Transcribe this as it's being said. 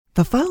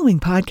The following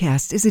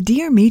podcast is a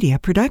Dear Media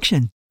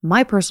production.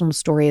 My personal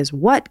story is,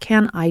 what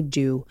can I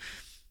do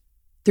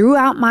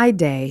throughout my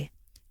day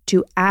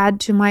to add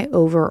to my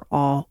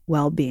overall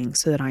well-being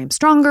so that I am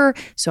stronger,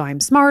 so I'm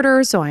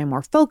smarter, so I am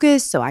more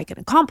focused, so I can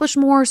accomplish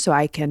more, so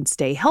I can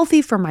stay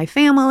healthy for my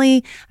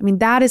family. I mean,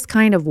 that is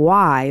kind of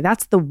why.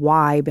 That's the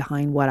why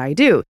behind what I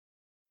do.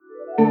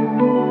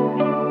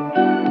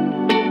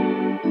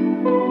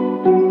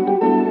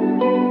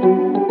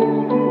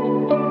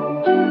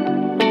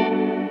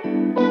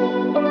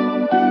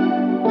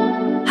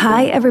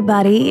 Hi,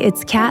 everybody.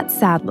 It's Kat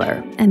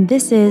Sadler, and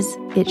this is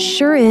It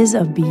Sure Is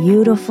a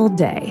Beautiful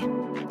Day.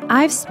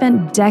 I've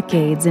spent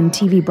decades in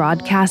TV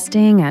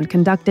broadcasting and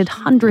conducted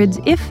hundreds,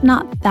 if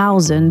not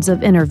thousands,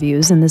 of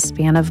interviews in the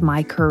span of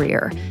my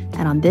career.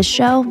 And on this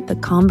show, the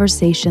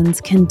conversations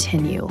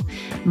continue.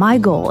 My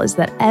goal is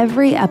that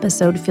every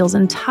episode feels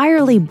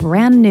entirely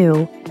brand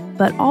new,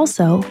 but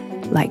also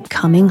like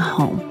coming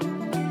home.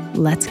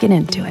 Let's get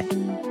into it.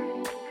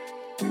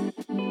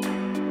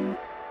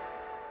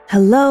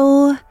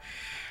 Hello.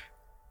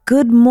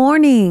 Good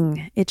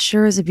morning. It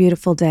sure is a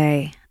beautiful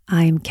day.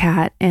 I'm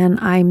Kat, and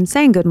I'm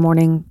saying good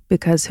morning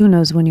because who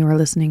knows when you are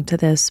listening to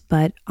this,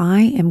 but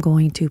I am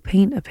going to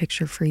paint a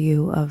picture for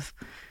you of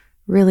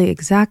really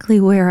exactly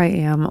where I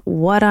am,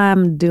 what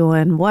I'm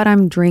doing, what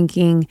I'm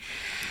drinking,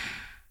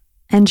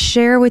 and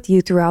share with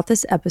you throughout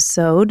this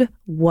episode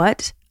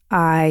what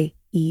I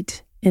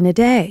eat in a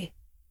day.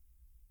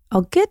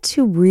 I'll get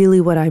to really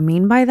what I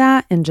mean by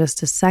that in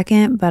just a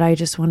second, but I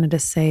just wanted to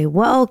say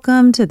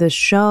welcome to the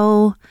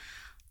show.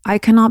 I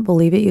cannot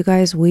believe it, you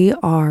guys. We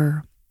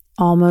are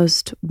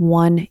almost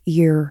 1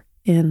 year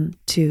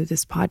into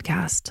this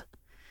podcast.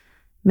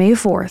 May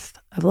 4th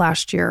of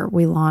last year,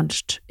 we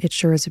launched It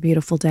Sure Is a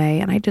Beautiful Day,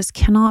 and I just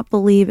cannot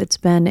believe it's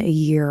been a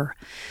year.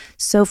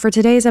 So for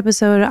today's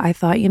episode, I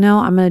thought, I'm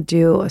going to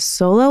do a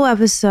solo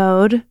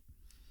episode,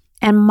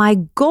 and my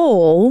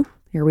goal,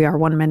 here we are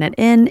 1 minute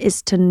in,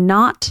 is to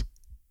not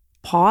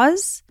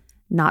pause,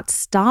 not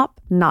stop,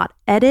 not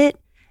edit,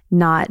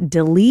 not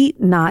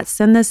delete, not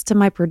send this to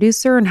my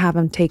producer and have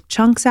him take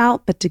chunks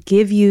out, but to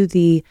give you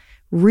the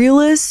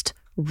realest,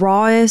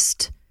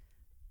 rawest,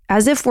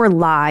 as if we're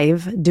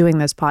live doing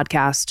this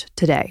podcast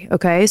today.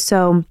 Okay.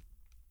 So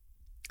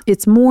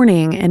it's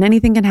morning and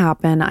anything can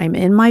happen. I'm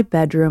in my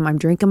bedroom. I'm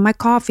drinking my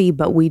coffee,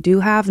 but we do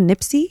have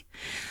Nipsey.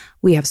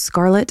 We have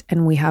Scarlett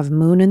and we have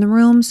Moon in the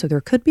room. So there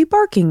could be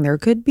barking. There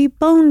could be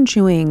bone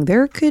chewing.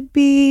 There could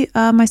be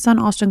my son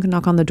Austin could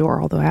knock on the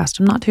door, although I asked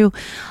him not to.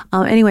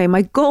 Anyway,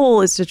 my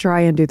goal is to try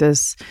and do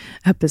this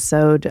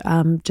episode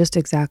just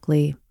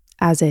exactly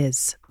as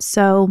is.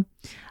 So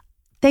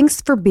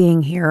thanks for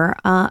being here.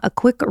 A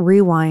quick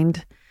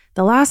rewind.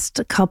 The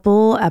last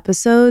couple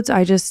episodes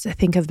I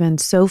think have been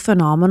so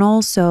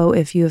phenomenal. So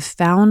if you have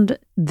found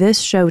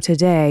this show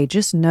today,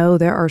 just know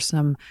there are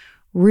some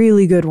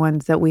really good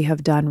ones that we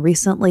have done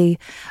recently.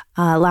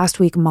 Last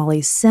week,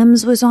 Molly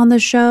Sims was on the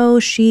show.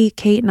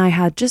 Kate, and I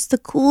had just the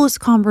coolest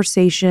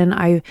conversation.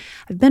 I've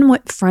been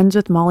friends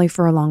with Molly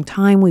for a long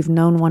time. We've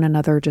known one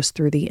another just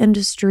through the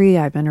industry.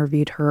 I've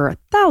interviewed her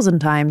 1,000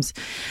 times.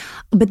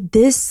 But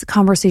this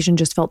conversation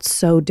just felt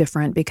so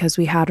different because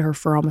we had her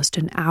for almost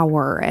an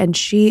hour. And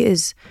she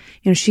is,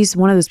 she's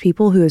one of those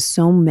people who has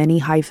so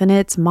many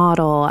hyphenates: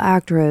 model,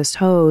 actress,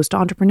 host,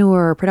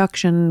 entrepreneur,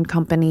 production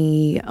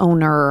company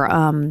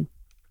owner,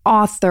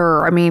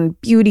 author,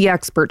 beauty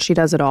expert. She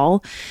does it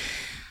all.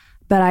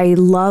 But I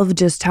love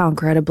just how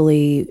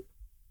incredibly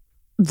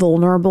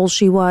vulnerable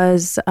she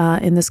was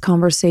in this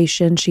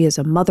conversation. She is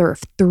a mother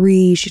of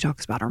 3. She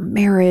talks about her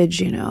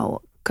marriage,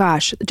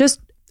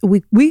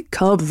 we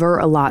cover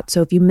a lot.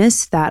 So if you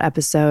missed that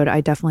episode, I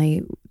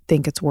definitely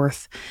think it's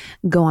worth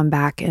going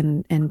back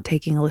and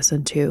taking a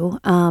listen to.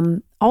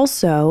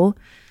 Also,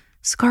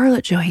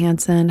 Scarlett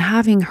Johansson,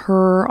 having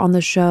her on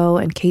the show,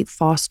 and Kate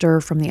Foster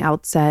from the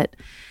outset,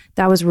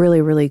 that was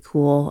really, really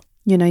cool.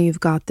 You've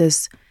got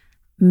this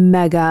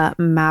mega,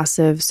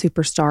 massive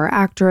superstar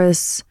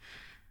actress,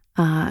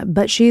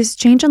 but she's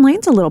changing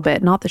lanes a little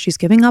bit. Not that she's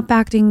giving up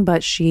acting,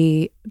 but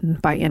she,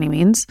 by any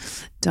means,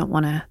 don't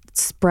want to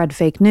spread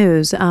fake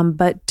news,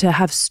 but to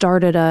have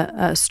started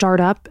a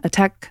startup,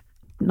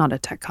 not a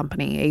tech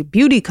company, a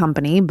beauty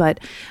company,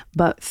 but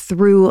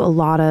through a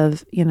lot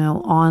of,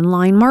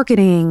 online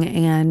marketing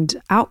and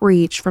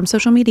outreach from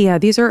social media.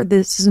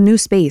 This is a new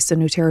space, a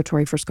new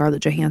territory for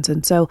Scarlett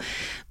Johansson. So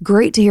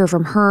great to hear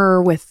from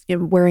her with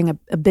wearing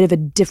a bit of a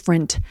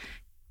different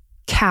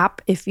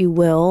cap, if you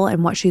will,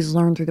 and what she's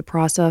learned through the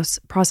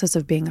process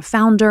of being a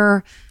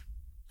founder,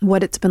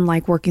 what it's been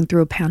like working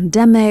through a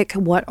pandemic,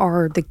 what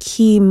are the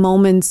key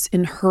moments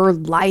in her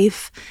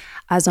life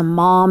as a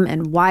mom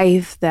and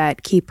wife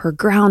that keep her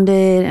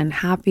grounded and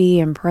happy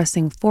and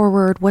pressing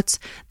forward. What's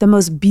the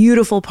most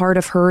beautiful part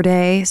of her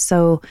day?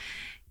 So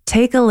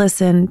take a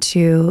listen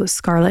to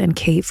Scarlett and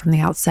Kate from the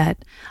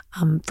outset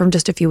from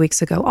just a few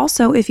weeks ago.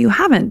 Also, if you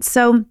haven't.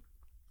 So,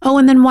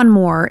 and then one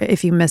more,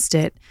 if you missed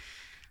it.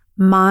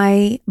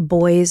 My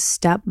boy's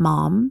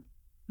stepmom,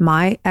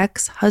 my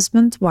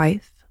ex-husband's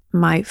wife,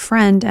 my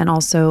friend, and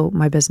also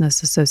my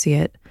business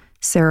associate,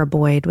 Sarah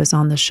Boyd was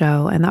on the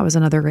show, and that was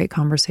another great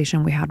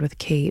conversation we had with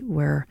Kate,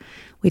 where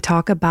we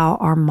talk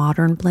about our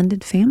modern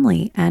blended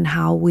family and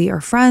how we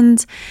are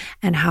friends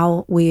and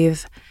how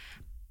we've,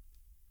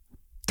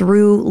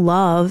 through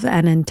love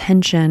and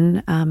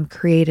intention,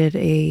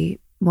 created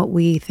what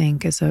we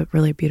think is a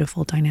really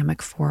beautiful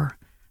dynamic for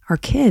our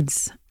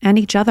kids and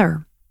each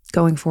other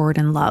going forward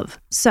in love.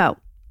 So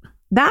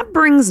that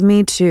brings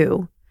me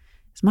to,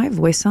 does my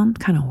voice sound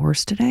kind of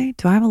hoarse today?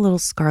 Do I have a little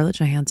Scarlett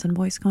Johansson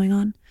voice going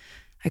on?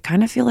 I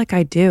kind of feel like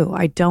I do.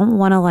 I don't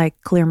want to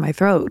clear my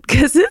throat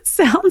because it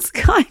sounds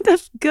kind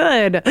of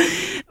good,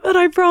 but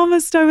I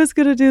promised I was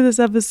going to do this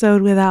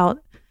episode without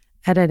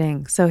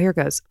editing. So here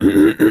goes.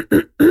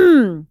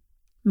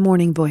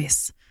 Morning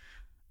voice.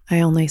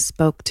 I only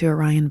spoke to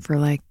Orion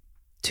for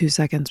 2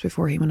 seconds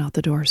before he went out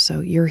the door.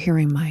 So you're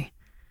hearing my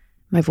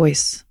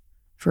voice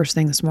first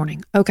thing this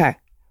morning. Okay.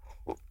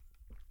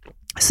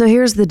 So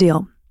here's the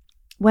deal.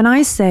 When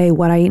I say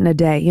what I eat in a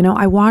day,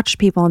 I watch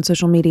people on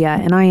social media,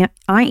 and I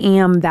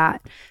am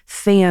that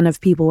fan of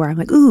people where I'm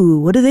like, ooh,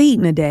 what do they eat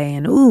in a day?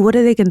 And ooh, what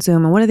do they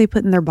consume? And what do they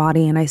put in their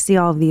body? And I see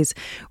all of these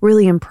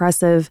really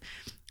impressive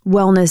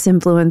wellness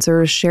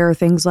influencers share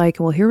things like,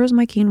 well, here was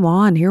my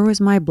quinoa, and here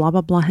was my blah,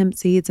 blah, blah hemp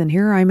seeds, and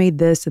here I made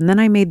this, and then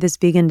I made this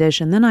vegan dish,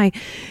 and then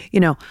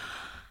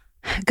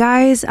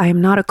guys, I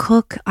am not a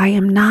cook. I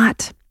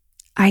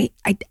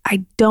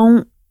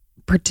don't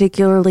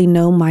particularly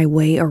know my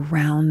way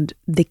around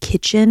the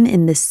kitchen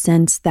in the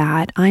sense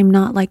that I'm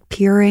not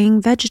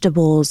pureeing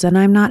vegetables, and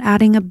I'm not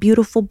adding a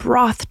beautiful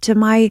broth to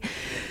my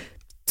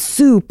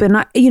soup. And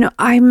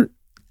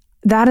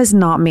that is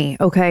not me.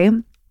 Okay.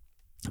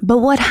 But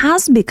what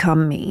has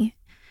become me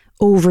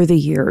over the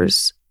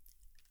years,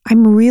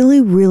 I'm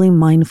really, really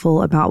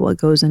mindful about what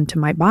goes into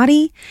my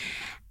body,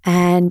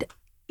 and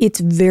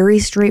it's very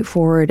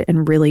straightforward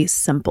and really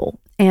simple.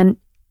 And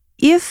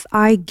if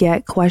I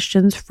get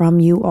questions from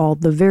you all,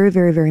 the very,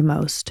 very, very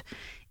most,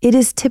 it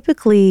is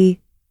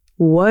typically,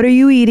 what are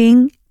you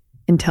eating?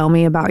 And tell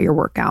me about your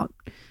workout.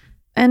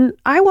 And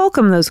I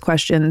welcome those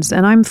questions,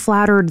 and I'm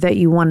flattered that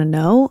you want to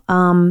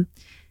know.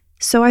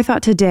 So I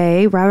thought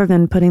today, rather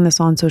than putting this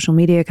on social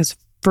media, because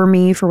for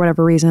me, for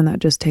whatever reason, that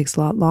just takes a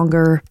lot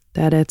longer.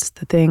 The edits,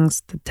 the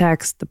things, the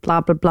text, the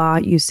blah, blah, blah.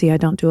 You see, I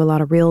don't do a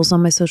lot of reels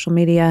on my social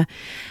media.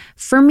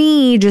 For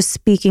me, just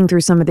speaking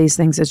through some of these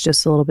things is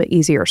just a little bit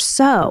easier.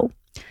 So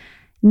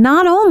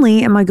not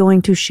only am I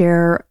going to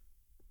share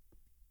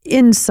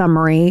in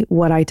summary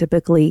what I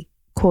typically,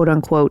 quote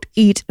unquote,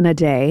 eat in a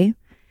day,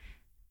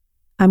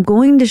 I'm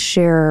going to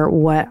share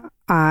what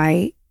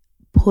I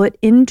put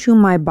into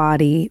my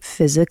body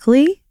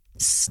physically: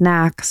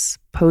 snacks,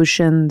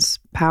 potions,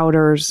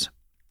 powders,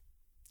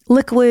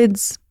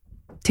 liquids,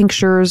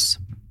 tinctures.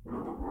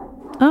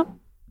 Oh,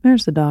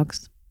 there's the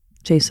dogs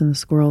chasing the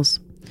squirrels.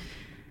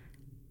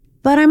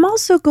 But I'm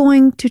also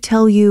going to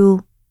tell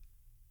you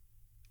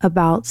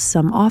about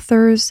some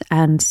authors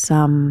and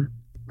some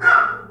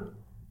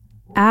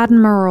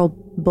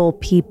admirable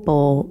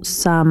people,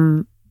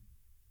 some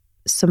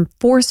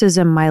forces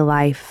in my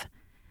life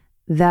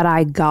that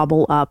I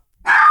gobble up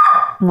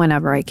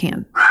whenever I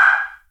can.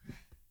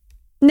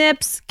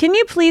 Nips, can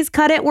you please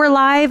cut it? We're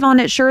live on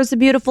It Sure Is a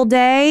Beautiful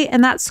Day.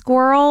 And that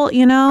squirrel,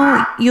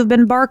 you've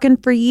been barking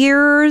for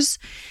years.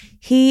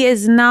 He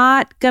is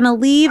not going to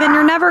leave, and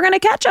you're never going to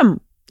catch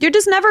him. You're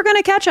just never going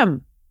to catch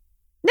him.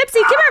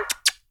 Nipsey, come here.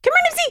 Come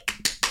here,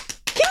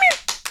 Nipsey. Come here.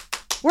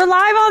 We're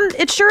live on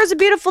It Sure Is a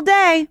Beautiful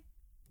Day.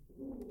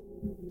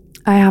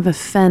 I have a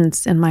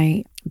fence in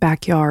my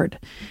backyard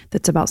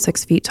that's about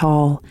 6 feet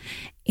tall,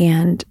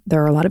 and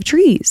there are a lot of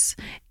trees.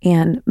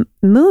 And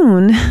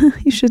Moon,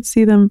 you should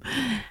see them.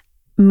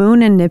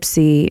 Moon and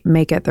Nipsey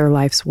make it their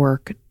life's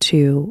work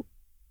to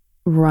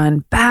run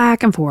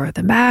back and forth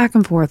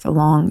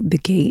along the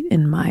gate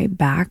in my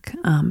back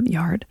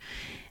yard.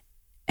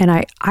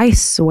 And I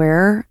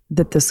swear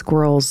that the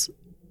squirrels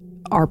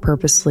are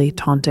purposely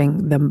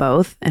taunting them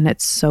both. And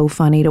it's so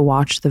funny to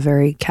watch the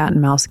very cat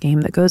and mouse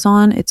game that goes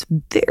on. It's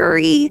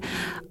very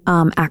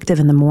active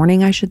in the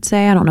morning, I should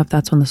say. I don't know if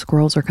that's when the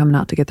squirrels are coming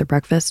out to get their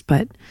breakfast,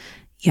 but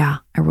yeah,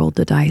 I rolled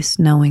the dice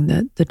knowing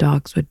that the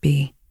dogs would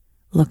be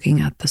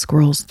looking at the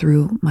squirrels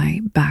through my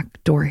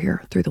back door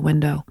here, through the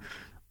window,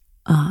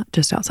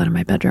 just outside of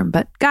my bedroom.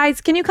 But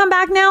guys, can you come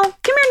back now? Come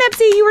here,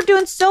 Nipsey. You were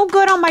doing so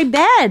good on my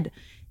bed.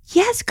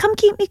 Yes, come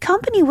keep me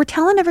company. We're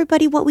telling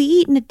everybody what we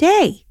eat in a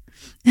day.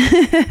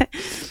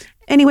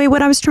 Anyway,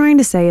 what I was trying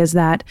to say is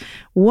that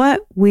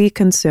what I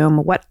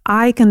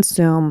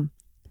consume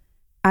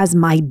as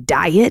my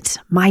diet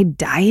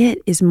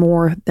is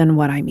more than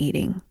what I'm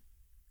eating.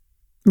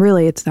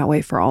 Really, it's that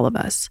way for all of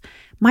us.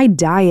 My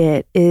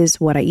diet is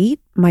what I eat.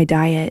 My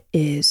diet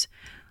is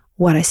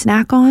what I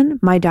snack on.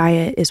 My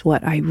diet is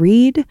what I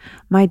read.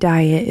 My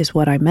diet is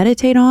what I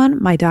meditate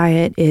on. My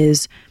diet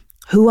is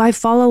who I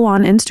follow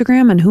on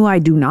Instagram and who I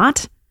do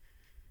not.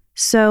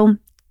 So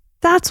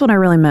that's what I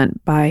really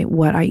meant by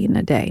what I eat in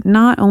a day.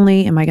 Not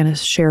only am I going to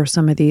share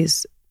some of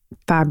these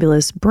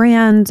fabulous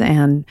brands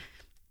and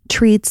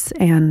treats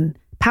and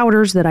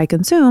powders that I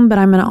consume, but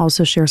I'm going to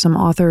also share some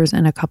authors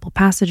and a couple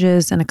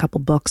passages and a couple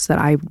books that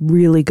I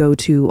really go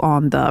to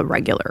on the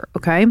regular.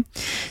 Okay.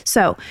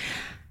 So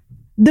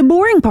the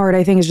boring part,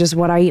 I think, is just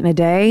what I eat in a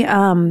day.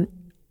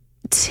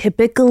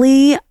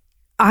 Typically,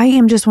 I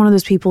am just one of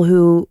those people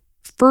who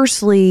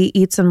firstly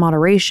eats in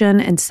moderation.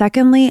 And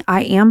secondly,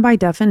 I am by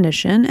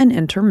definition an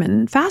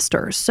intermittent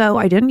faster. So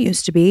I didn't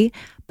used to be,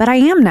 but I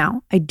am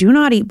now. I do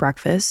not eat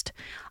breakfast.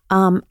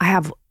 I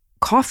have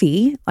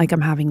coffee like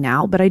I'm having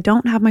now, but I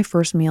don't have my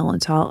first meal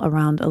until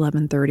around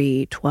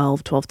 11:30,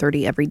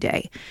 12:30 every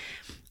day.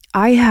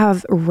 I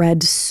have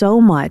read so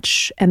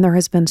much, and there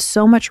has been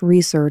so much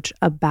research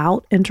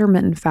about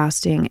intermittent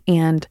fasting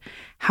and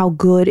how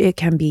good it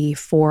can be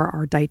for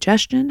our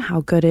digestion, how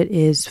good it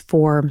is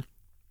for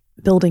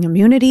building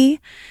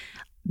immunity.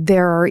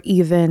 There are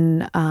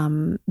even,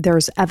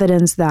 there's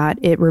evidence that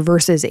it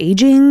reverses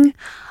aging.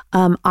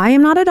 I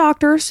am not a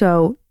doctor,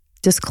 so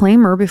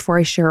disclaimer before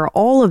I share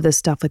all of this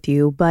stuff with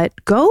you, but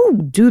go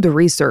do the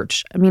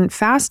research. I mean,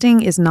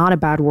 fasting is not a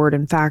bad word.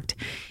 In fact,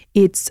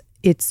 it's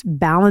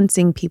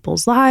balancing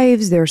people's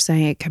lives. They're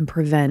saying it can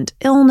prevent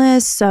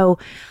illness. So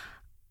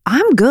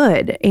I'm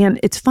good. And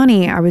it's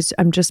funny,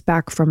 I'm just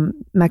back from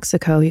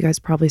Mexico. You guys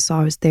probably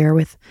saw I was there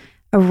with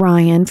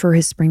Orion for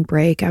his spring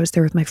break. I was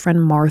there with my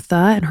friend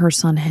Martha and her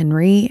son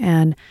Henry.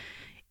 And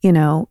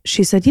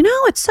she said,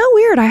 it's so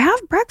weird. I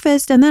have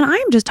breakfast and then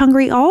I'm just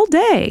hungry all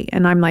day.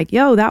 And I'm like,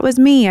 yo, that was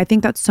me. I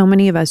think that's so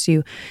many of us.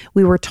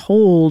 We were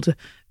told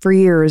for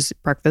years,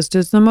 breakfast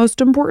is the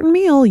most important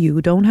meal.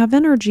 You don't have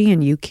energy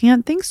and you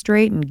can't think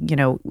straight.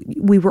 And,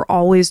 we were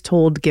always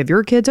told, give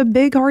your kids a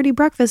big hearty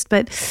breakfast.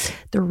 But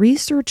the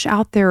research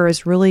out there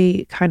is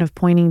really kind of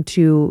pointing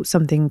to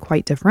something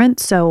quite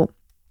different. So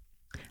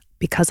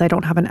because I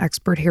don't have an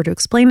expert here to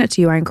explain it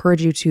to you, I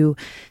encourage you to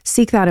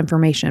seek that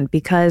information,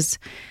 because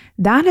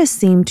that has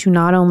seemed to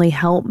not only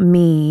help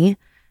me,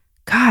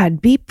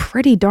 be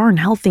pretty darn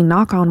healthy,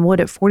 knock on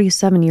wood, at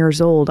 47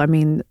 years old. I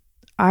mean,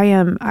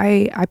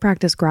 I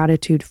practice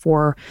gratitude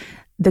for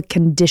the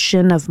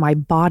condition of my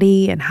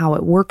body and how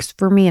it works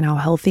for me and how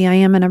healthy I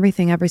am and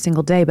everything every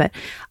single day. But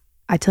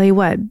I tell you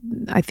what,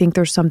 I think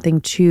there's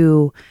something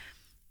to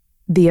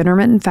the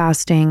intermittent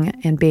fasting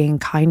and being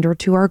kinder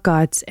to our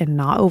guts and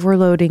not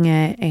overloading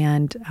it.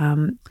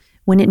 And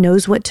when it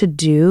knows what to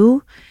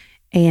do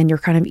and you're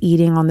kind of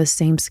eating on the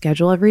same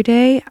schedule every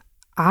day,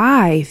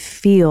 I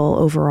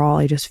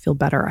just feel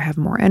better. I have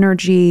more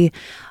energy.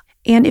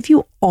 And if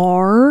you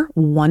are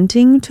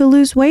wanting to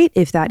lose weight,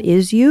 if that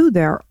is you,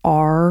 there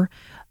are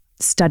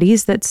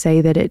studies that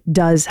say that it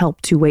does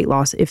help to weight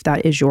loss if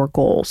that is your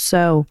goal.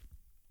 So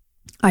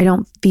I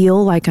don't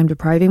feel like I'm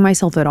depriving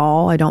myself at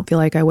all. I don't feel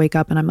like I wake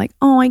up and I'm like,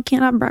 oh, I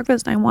can't have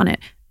breakfast. I want it.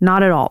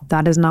 Not at all.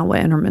 That is not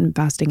what intermittent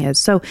fasting is.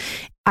 So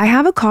I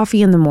have a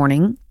coffee in the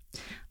morning.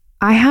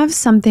 I have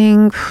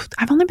something,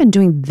 I've only been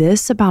doing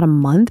this about a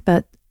month,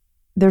 but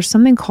there's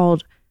something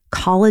called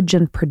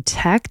Collagen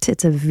Protect.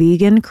 It's a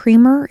vegan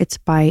creamer. It's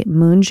by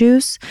Moon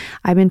Juice.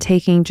 I've been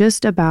taking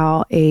just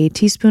about a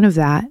teaspoon of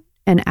that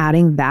and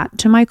adding that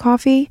to my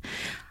coffee.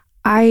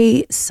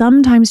 I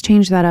sometimes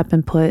change that up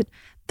and put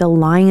the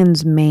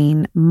lion's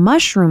mane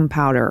mushroom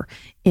powder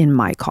in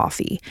my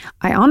coffee.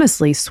 I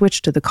honestly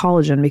switched to the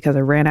collagen because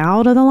I ran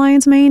out of the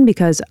lion's mane,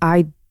 because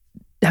I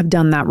have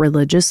done that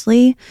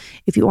religiously.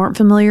 If you aren't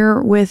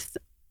familiar with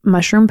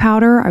mushroom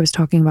powder, I was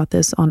talking about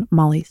this on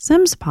Molly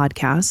Sims'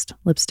 podcast,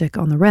 Lipstick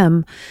on the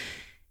Rim.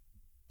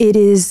 It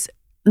is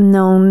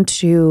known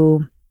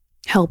to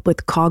help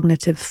with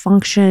cognitive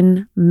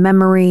function,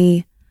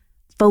 memory,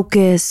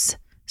 focus.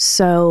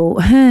 So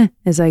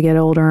as I get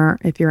older,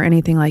 if you're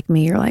anything like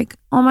me, you're like,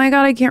 oh my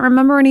God, I can't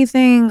remember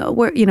anything.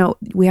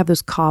 We have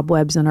those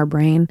cobwebs in our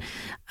brain.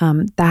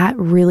 That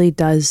really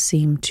does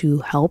seem to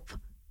help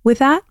with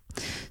that.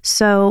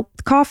 So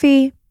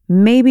coffee,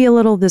 maybe a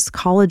little this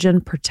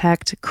Collagen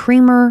Protect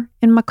creamer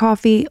in my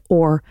coffee,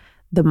 or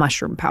the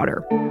mushroom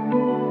powder.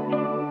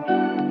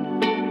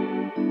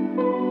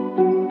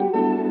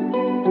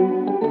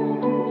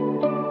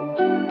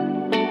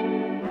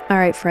 All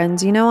right,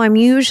 friends, I'm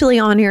usually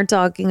on here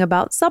talking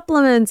about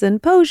supplements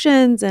and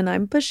potions, and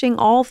I'm pushing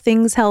all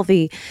things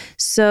healthy.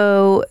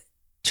 So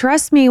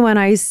trust me when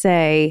I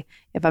say,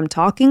 if I'm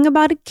talking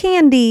about a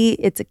candy,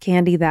 it's a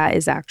candy that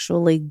is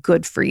actually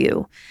good for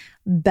you.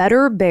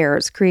 Better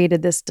Bears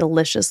created this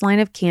delicious line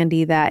of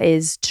candy that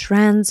is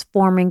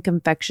transforming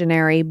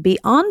confectionery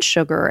beyond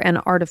sugar and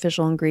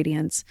artificial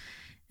ingredients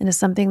into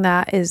something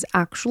that is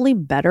actually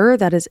better,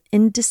 that is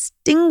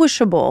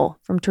indistinguishable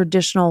from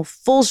traditional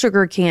full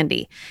sugar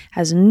candy,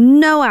 has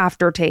no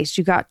aftertaste.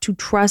 You got to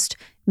trust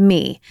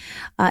me.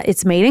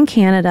 It's made in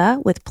Canada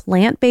with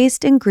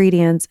plant-based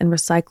ingredients and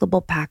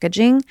recyclable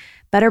packaging.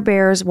 Better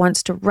Bears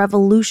wants to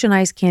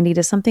revolutionize candy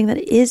to something that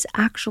is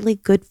actually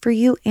good for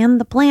you and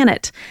the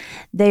planet.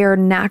 They are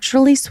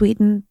naturally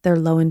sweetened, they're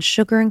low in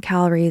sugar and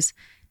calories,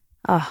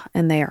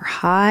 and they are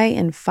high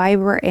in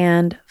fiber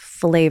and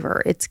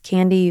flavor. It's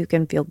candy you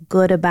can feel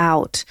good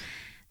about.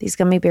 These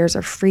gummy bears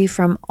are free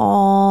from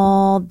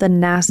all the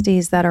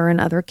nasties that are in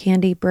other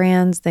candy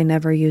brands. They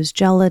never use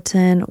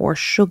gelatin or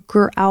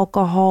sugar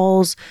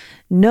alcohols,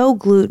 no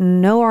gluten,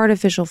 no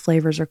artificial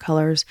flavors or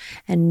colors,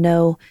 and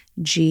no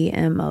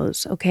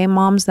GMOs. Okay,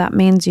 moms, that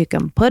means you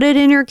can put it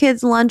in your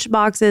kids' lunch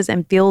boxes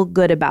and feel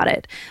good about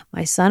it.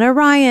 My son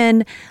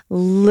Orion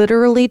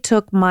literally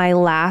took my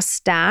last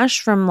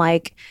stash from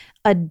like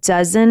a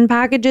dozen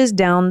packages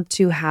down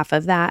to half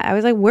of that. I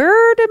was like,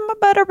 where did my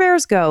Better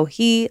Bears go?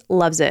 He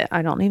loves it.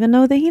 I don't even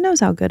know that he knows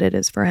how good it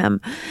is for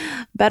him.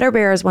 Better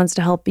Bears wants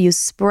to help you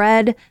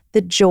spread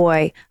the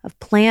joy of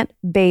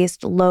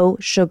plant-based low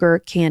sugar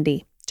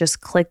candy.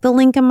 Just click the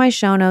link in my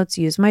show notes.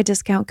 Use my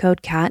discount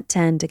code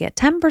CAT10 to get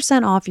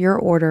 10% off your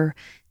order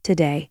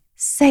today.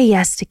 Say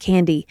yes to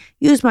candy.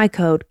 Use my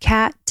code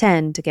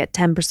CAT10 to get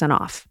 10%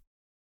 off.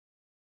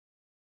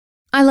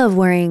 I love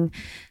wearing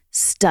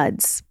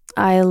studs.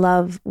 I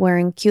love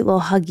wearing cute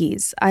little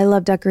huggies. I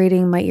love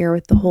decorating my ear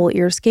with the whole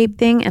earscape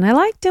thing, and I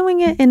like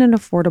doing it in an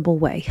affordable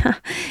way.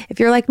 If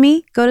you're like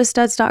me, go to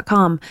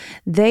studs.com.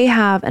 They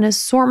have an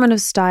assortment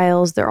of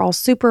styles. They're all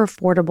super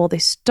affordable. They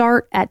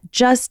start at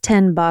just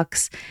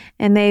 $10,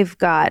 and they've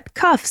got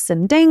cuffs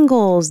and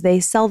dangles. They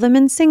sell them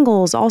in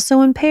singles,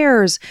 also in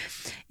pairs.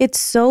 It's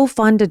so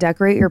fun to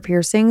decorate your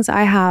piercings.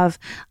 I have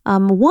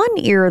one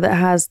ear that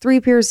has 3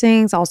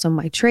 piercings. Also,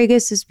 my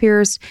tragus is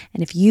pierced.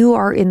 And if you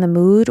are in the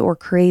mood or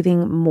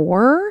craving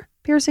more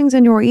piercings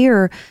in your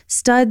ear,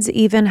 Studs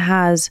even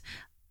has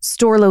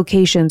store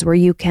locations where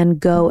you can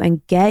go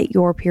and get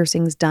your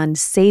piercings done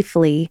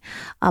safely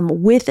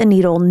with a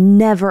needle,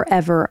 never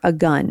ever a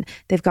gun.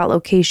 They've got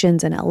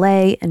locations in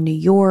LA and New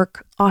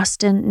York,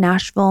 Austin,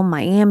 Nashville,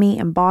 Miami,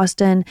 and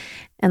Boston.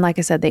 And like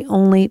I said, they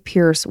only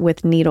pierce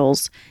with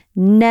needles,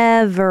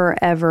 never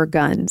ever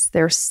guns.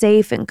 They're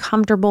safe and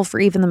comfortable for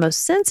even the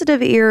most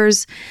sensitive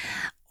ears.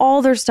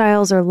 All their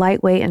styles are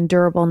lightweight and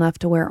durable enough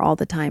to wear all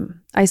the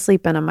time. I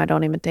sleep in them. I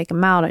don't even take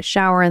them out. I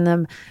shower in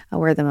them. I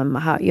wear them in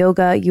my hot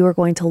yoga. You are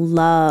going to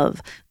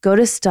love. Go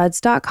to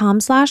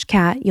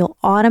studs.com/cat. You'll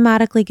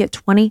automatically get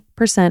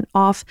 20%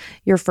 off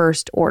your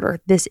first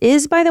order. This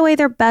is, by the way,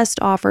 their best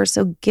offer.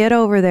 So get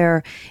over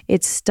there.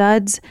 It's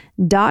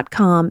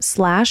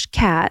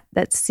studs.com/cat.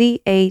 That's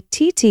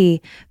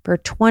CATT for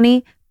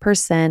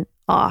 20%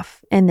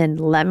 off. And then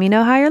let me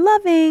know how you're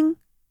loving.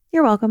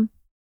 You're welcome.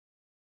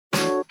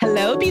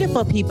 Hello,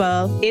 beautiful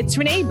people. It's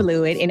Renee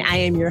Blewett, and I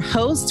am your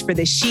host for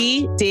the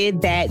She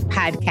Did That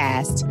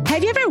podcast.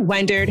 Have you ever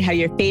wondered how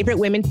your favorite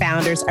women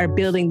founders are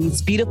building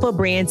these beautiful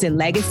brands and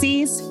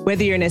legacies?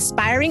 Whether you're an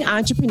aspiring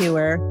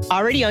entrepreneur,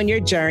 already on your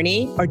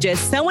journey, or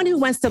just someone who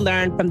wants to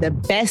learn from the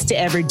best to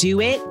ever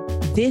do it,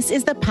 this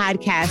is the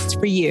podcast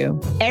for you.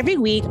 Every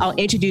week, I'll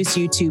introduce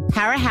you to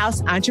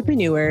powerhouse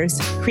entrepreneurs,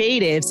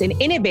 creatives, and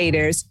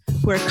innovators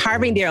who are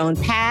carving their own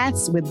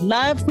paths with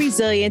love,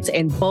 resilience,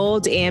 and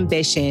bold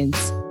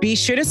ambitions. Be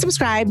sure to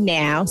subscribe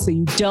now so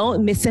you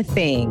don't miss a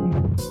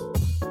thing.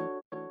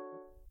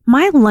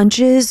 My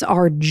lunches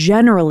are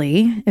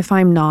generally, if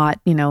I'm not,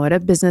 at a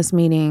business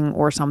meeting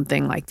or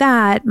something like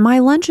that, my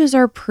lunches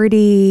are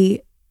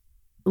pretty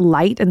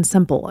light and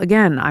simple.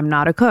 Again, I'm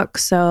not a cook,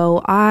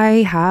 so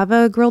I have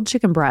a grilled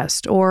chicken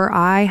breast, or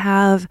I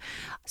have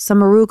some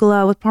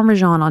arugula with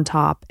Parmesan on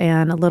top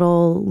and a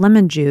little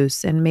lemon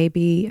juice and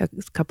maybe a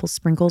couple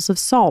sprinkles of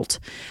salt.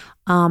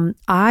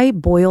 I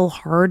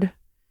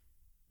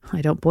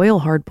don't boil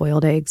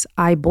hard-boiled eggs.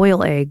 I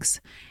boil eggs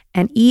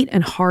and eat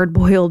a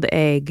hard-boiled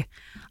egg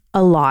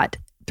a lot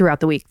throughout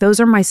the week.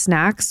 Those are my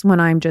snacks when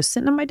I'm just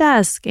sitting at my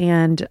desk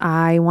and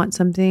I want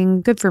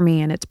something good for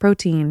me and it's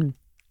protein.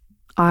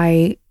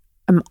 I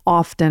am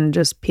often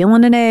just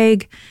peeling an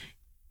egg,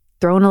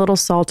 throwing a little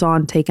salt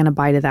on, taking a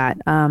bite of that.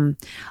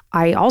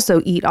 I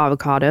also eat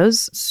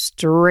avocados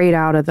straight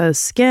out of the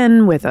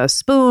skin with a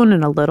spoon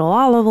and a little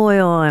olive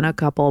oil and a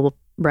couple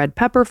red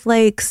pepper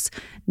flakes.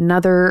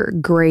 Another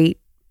great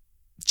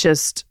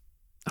just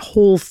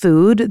whole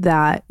food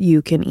that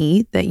you can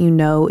eat that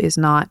is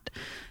not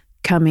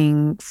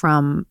coming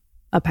from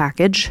a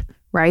package,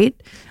 right?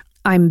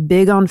 I'm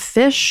big on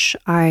fish.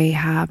 I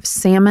have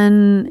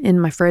salmon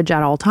in my fridge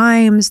at all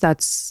times.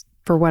 That's,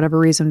 for whatever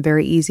reason,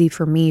 very easy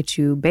for me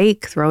to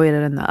bake, throw it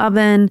in the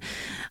oven.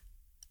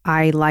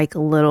 I like a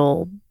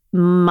little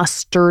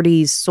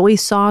mustardy soy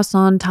sauce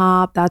on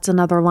top. That's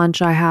another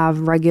lunch I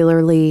have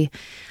regularly.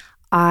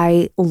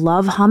 I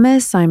love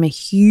hummus. I'm a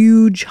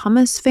huge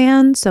hummus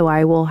fan, so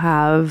I will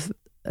have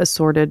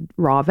assorted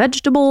raw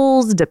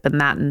vegetables, dipping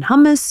that in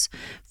hummus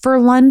for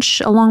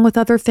lunch along with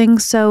other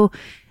things. So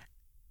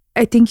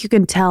I think you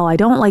can tell I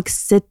don't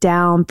sit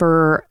down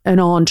for an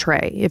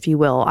entree, if you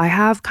will. I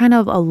have kind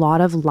of a lot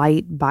of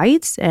light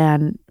bites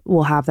and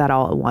we'll have that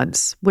all at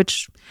once,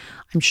 which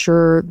I'm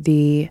sure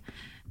the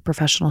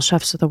professional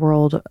chefs of the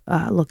world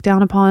look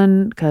down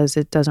upon because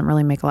it doesn't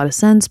really make a lot of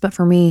sense. But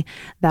for me,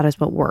 that is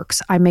what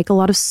works. I make a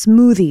lot of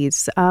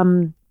smoothies.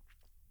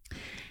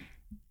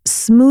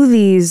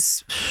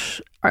 Smoothies,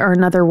 are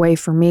another way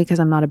for me, because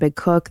I'm not a big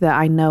cook, that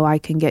I know I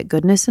can get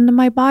goodness into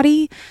my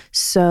body.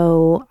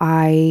 So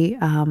I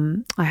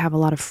have a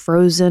lot of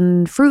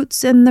frozen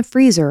fruits in the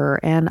freezer,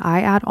 and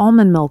I add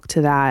almond milk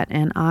to that,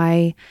 and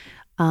I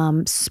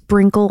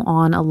sprinkle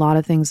on a lot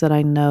of things that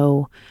I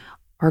know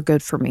are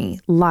good for me,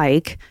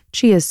 like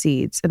chia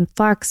seeds and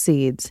flax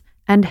seeds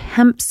and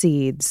hemp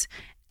seeds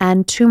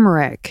and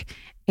turmeric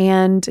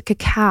and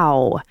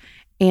cacao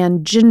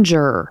and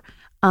ginger.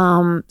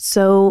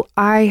 So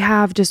I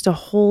have just a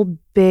whole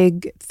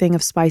big thing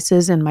of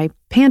spices in my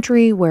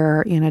pantry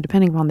where,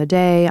 depending upon the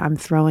day, I'm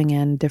throwing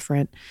in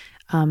different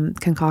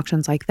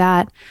concoctions like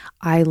that.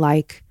 I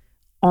like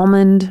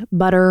almond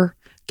butter,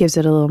 gives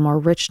it a little more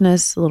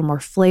richness, a little more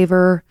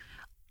flavor.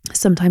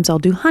 Sometimes I'll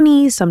do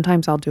honey,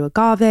 sometimes I'll do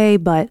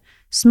agave, but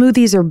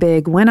smoothies are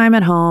big when I'm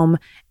at home.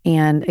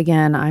 And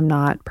again, I'm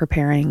not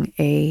preparing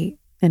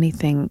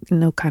anything,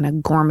 no kind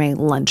of gourmet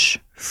lunch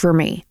for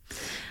me.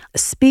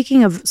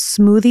 Speaking of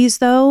smoothies,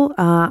 though,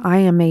 I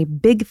am a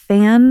big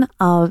fan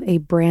of a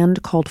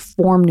brand called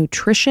Form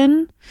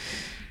Nutrition.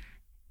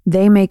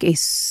 They make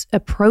a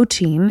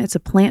protein. It's a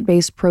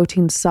plant-based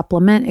protein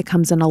supplement. It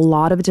comes in a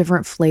lot of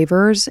different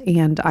flavors,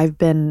 and I've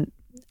been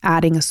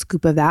adding a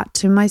scoop of that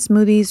to my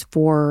smoothies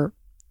for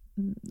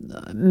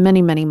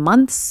many, many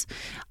months.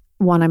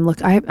 When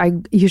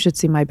I'm you should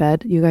see my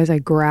bed. You guys, I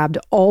grabbed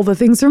all the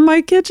things from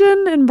my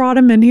kitchen and brought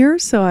them in here.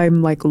 So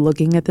I'm like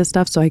looking at this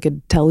stuff so I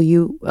could tell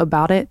you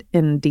about it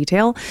in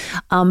detail.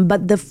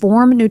 But the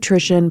Form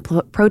Nutrition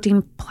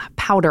protein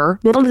powder,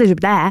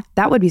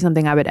 that would be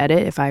something I would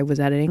edit if I was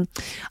editing.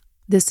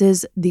 This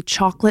is the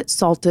chocolate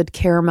salted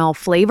caramel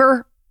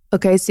flavor.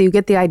 Okay, so you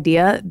get the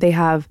idea. They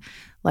have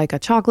like a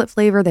chocolate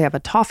flavor, they have a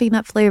toffee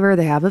nut flavor,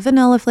 they have a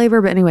vanilla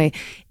flavor. But anyway,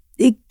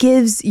 it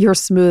gives your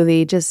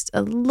smoothie just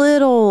a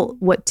little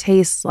what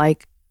tastes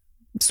like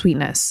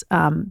sweetness.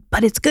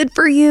 But it's good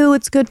for you.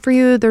 It's good for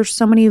you. There's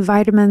so many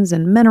vitamins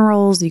and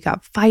minerals. You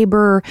got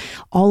fiber.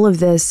 All of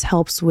this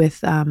helps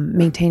with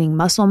maintaining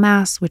muscle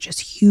mass, which is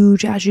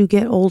huge as you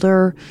get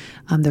older.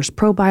 There's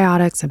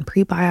probiotics and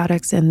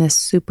prebiotics in this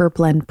super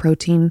blend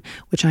protein,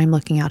 which I'm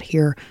looking at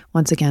here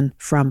once again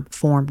from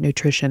Form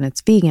Nutrition.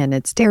 It's vegan,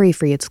 it's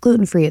dairy-free, it's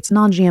gluten-free, it's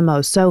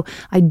non-GMO. So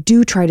I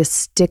do try to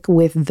stick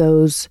with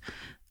those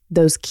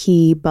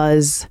key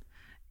buzz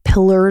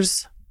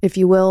pillars, if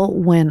you will,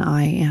 when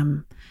I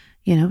am,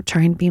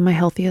 trying to be my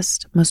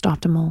healthiest, most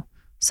optimal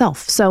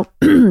self. So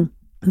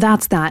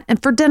that's that.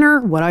 And for dinner,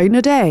 what do I eat in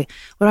a day?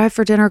 What do I have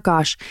for dinner?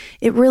 Gosh,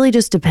 it really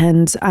just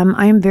depends.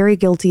 I am very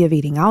guilty of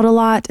eating out a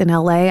lot in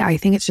LA. I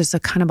think it's just a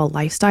kind of a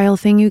lifestyle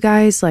thing, you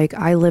guys. Like,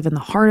 I live in the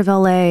heart of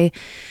LA.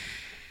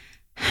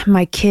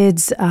 My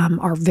kids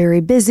are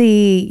very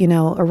busy.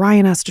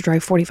 Orion has to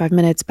drive 45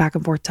 minutes back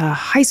and forth to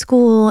high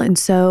school. And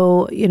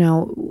so,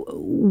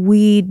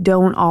 we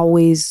don't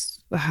always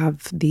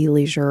have the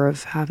leisure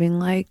of having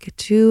like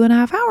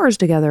 2.5 hours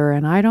together.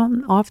 And I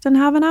don't often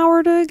have an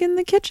hour to get in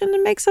the kitchen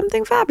and make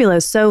something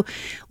fabulous. So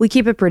we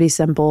keep it pretty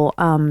simple.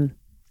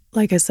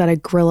 Like I said, I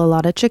grill a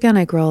lot of chicken.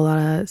 I grill a lot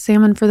of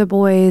salmon for the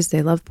boys.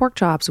 They love pork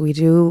chops. We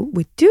do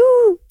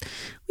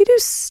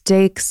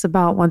steaks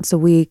about once a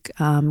week.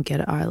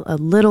 Get a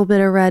little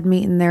bit of red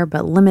meat in there,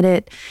 but limit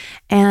it.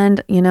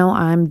 And,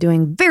 I'm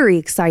doing very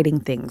exciting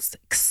things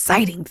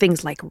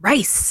like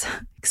rice,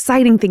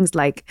 exciting things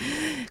like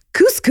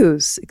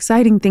couscous,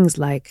 exciting things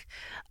like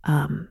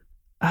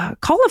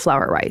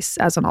cauliflower rice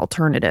as an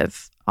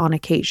alternative on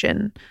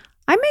occasion.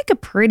 I make a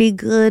pretty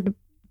good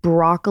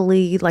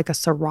broccoli, like a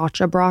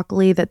sriracha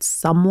broccoli that's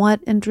somewhat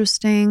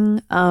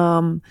interesting.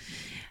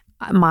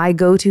 My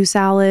go-to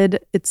salad,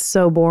 it's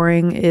so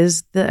boring,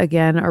 is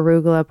again,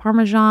 arugula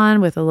parmesan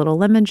with a little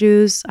lemon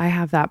juice. I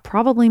have that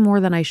probably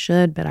more than I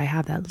should, but I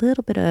have that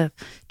little bit of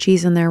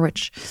cheese in there,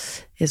 which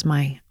is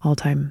my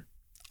all-time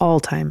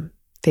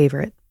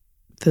favorite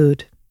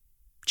food.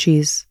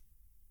 Cheese,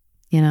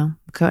 kind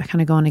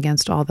of going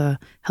against all the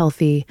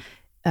healthy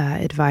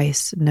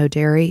advice. No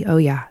dairy. Oh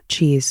yeah,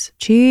 cheese,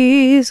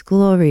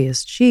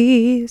 glorious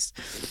cheese.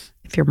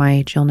 If you're my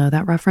age, you'll know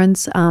that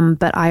reference.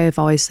 But I have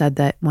always said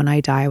that when I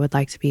die, I would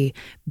like to be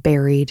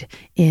buried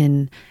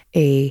in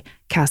a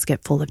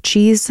casket full of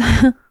cheese.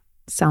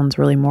 Sounds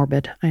really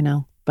morbid, I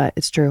know, but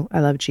it's true. I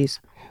love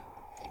cheese.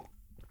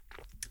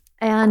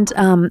 And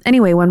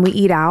anyway, when we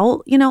eat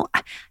out,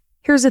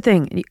 here's the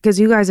thing, because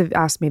you guys have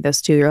asked me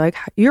this too. You're like,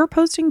 you're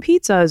posting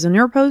pizzas and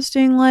you're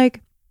posting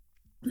like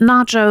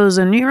nachos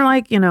and you're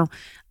like,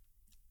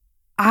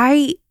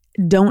 I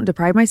don't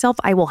deprive myself.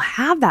 I will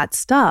have that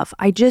stuff.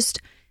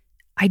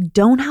 I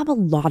don't have a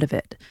lot of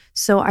it.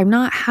 So I'm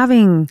not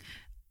having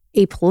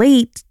a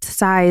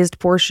plate-sized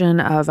portion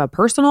of a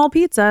personal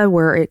pizza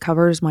where it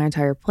covers my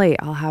entire plate.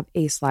 I'll have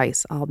a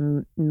slice.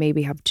 I'll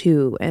maybe have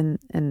two and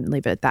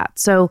leave it at that.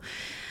 So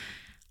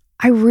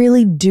I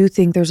really do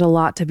think there's a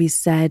lot to be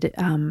said.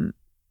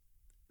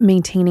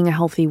 Maintaining a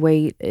healthy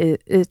weight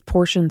is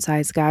portion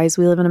size, guys.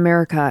 We live in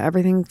America.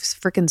 Everything's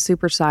freaking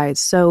supersized.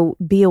 So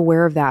be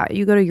aware of that.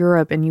 You go to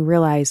Europe and you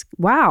realize,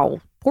 wow,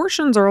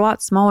 portions are a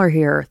lot smaller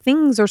here.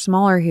 Things are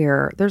smaller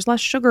here. There's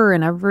less sugar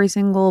in every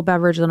single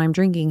beverage that I'm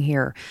drinking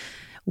here.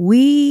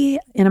 we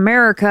in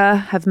America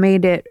have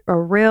made it a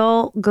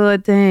real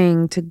good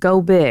thing to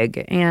go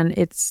big, and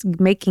it's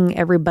making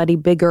everybody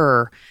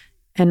bigger.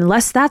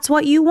 Unless that's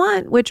what you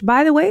want, which,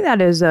 by the way,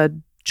 that is a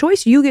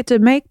choice you get to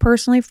make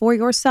personally for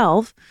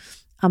yourself.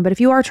 But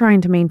if you are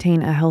trying to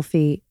maintain a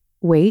healthy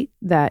weight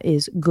that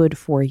is good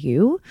for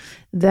you,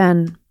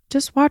 then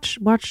just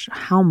watch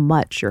how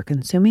much you're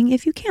consuming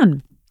if you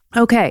can.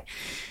 Okay.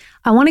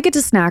 I want to get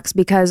to snacks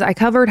because I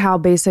covered how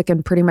basic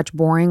and pretty much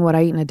boring what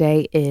I eat in a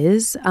day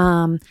is.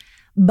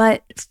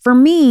 But for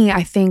me,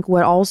 I think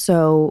what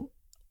also,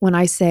 when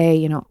I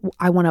say,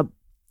 I want to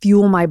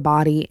fuel my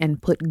body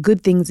and put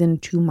good things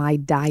into my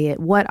diet,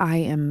 what I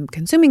am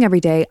consuming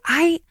every day,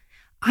 I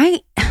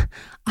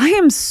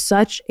am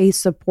such a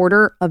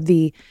supporter of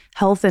the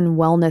health and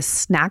wellness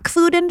snack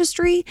food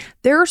industry.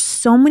 There are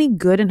so many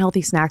good and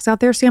healthy snacks out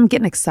there. See, I'm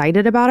getting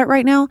excited about it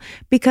right now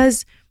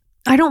because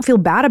I don't feel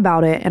bad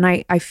about it. And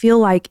I feel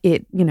like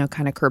it,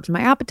 kind of curbs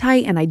my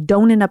appetite, and I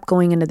don't end up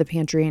going into the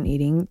pantry and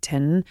eating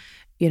 10,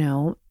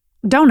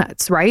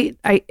 donuts, right?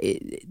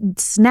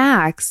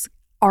 Snacks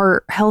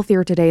are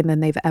healthier today than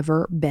they've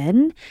ever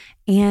been.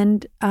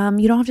 And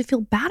you don't have to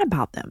feel bad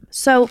about them.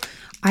 So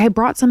I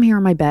brought some here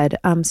on my bed,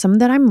 some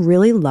that I'm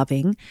really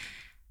loving.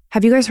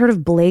 Have you guys heard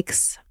of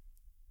Blake's?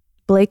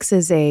 Blake's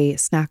is a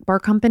snack bar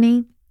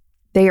company.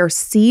 They are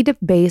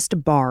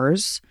seed-based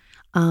bars.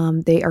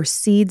 They are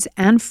seeds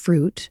and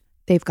fruit.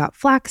 They've got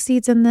flax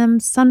seeds in them,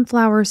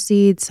 sunflower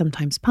seeds,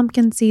 sometimes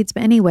pumpkin seeds.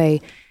 But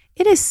anyway,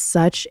 it is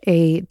such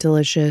a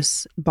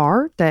delicious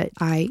bar that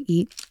I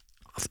eat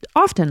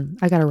often.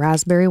 I got a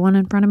raspberry one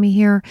in front of me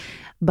here.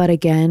 But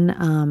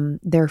again,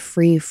 they're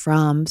free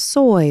from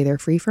soy. They're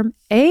free from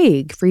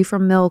egg, free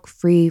from milk,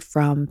 free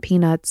from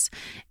peanuts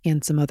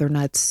and some other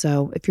nuts.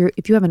 So if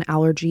you have an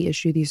allergy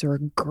issue, these are a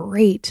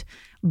great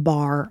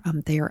bar.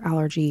 They are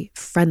allergy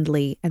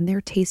friendly and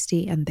they're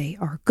tasty and they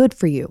are good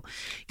for you.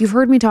 You've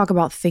heard me talk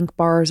about Think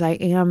bars. I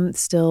am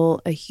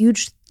still a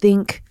huge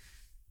Think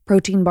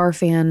protein bar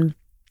fan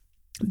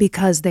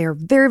because they are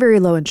very, very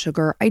low in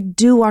sugar. I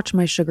do watch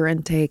my sugar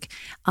intake,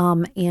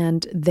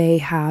 and they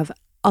have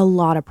a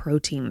lot of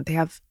protein. They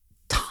have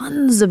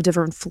tons of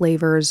different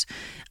flavors.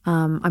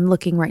 I'm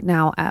looking right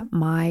now at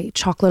my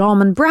chocolate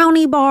almond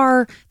brownie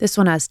bar. This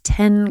one has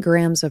 10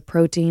 grams of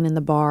protein in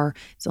the bar.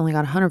 It's only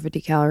got 150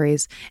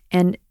 calories.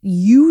 And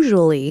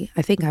usually,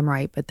 I think I'm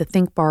right, but the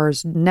Think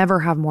bars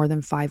never have more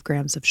than 5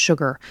 grams of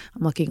sugar.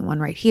 I'm looking at one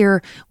right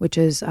here, which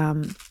is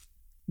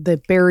the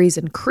berries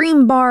and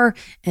cream bar,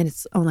 and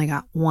it's only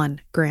got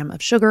 1 gram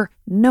of sugar,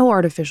 no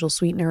artificial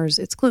sweeteners.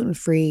 It's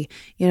gluten-free,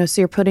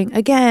 so you're putting,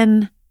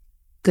 again,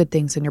 good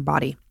things in your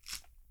body.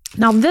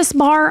 Now, this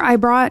bar I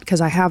brought because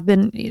I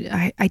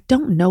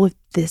don't know if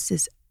this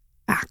is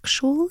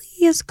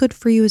actually as good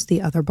for you as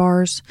the other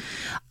bars.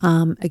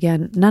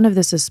 Again, none of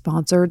this is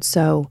sponsored,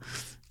 so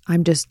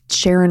I'm just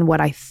sharing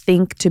what I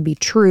think to be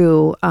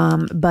true.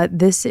 But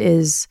this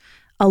is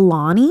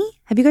Alani.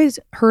 Have you guys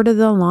heard of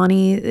the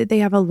Alani? They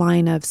have a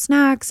line of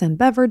snacks and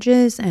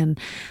beverages, and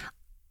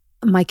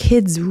my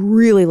kids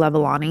really love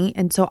Alani.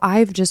 And so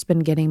I've just been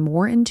getting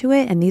more into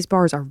it. And these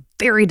bars are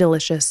very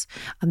delicious.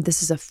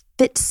 This is a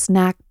Fit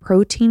Snack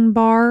protein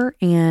bar,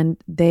 and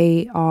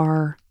they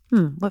are,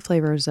 what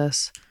flavor is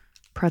this?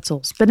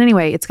 Pretzels. But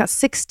anyway, it's got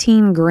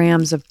 16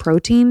 grams of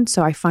protein.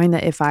 So I find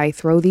that if I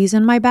throw these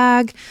in my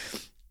bag,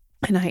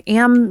 and I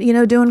am,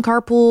 doing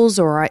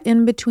carpools or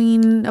in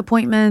between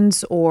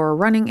appointments or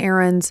running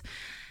errands,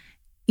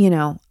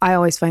 I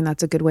always find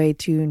that's a good way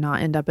to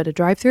not end up at a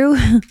drive-thru.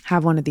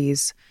 Have one of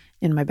these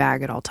in my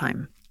bag at all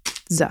times.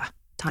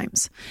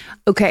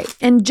 Okay.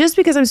 And just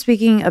because I'm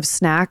speaking of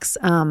snacks,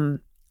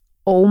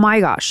 oh my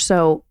gosh.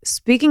 So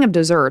speaking of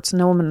desserts,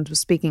 no one was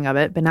speaking of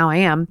it, but now I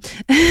am.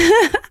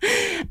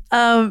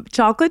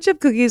 Chocolate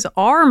chip cookies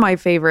are my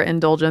favorite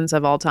indulgence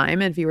of all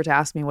time. And if you were to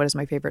ask me what is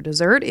my favorite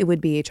dessert, it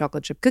would be a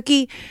chocolate chip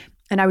cookie.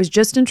 And I was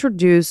just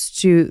introduced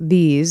to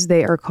these.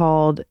 They are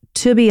called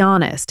To Be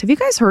Honest. Have you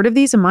guys heard of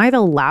these? Am I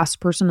the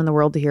last person in the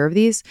world to hear of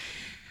these?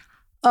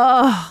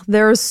 Oh,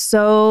 they're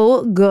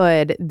so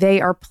good.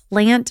 They are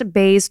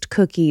plant-based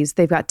cookies.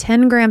 They've got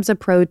 10 grams of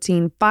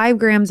protein, 5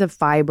 grams of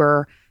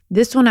fiber.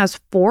 This one has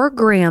 4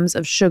 grams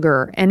of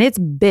sugar, and it's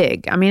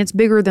big. I mean, it's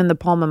bigger than the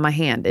palm of my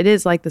hand. It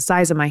is like the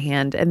size of my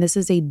hand. And this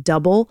is a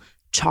double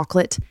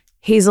chocolate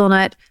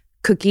hazelnut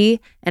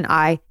cookie, and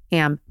I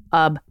am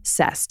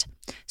obsessed.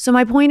 So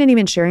my point in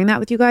even sharing that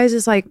with you guys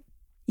is like,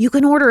 you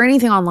can order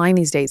anything online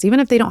these days. Even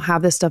if they don't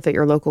have this stuff at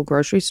your local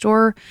grocery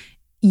store,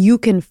 you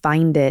can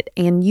find it,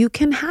 and you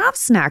can have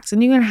snacks,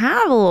 and you can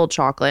have a little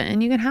chocolate,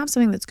 and you can have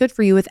something that's good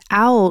for you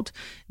without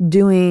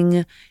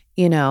doing,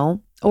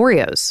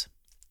 Oreos.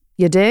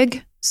 You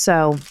dig?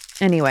 So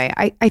anyway,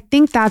 I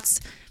think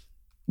that's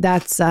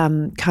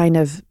kind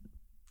of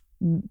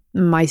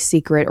my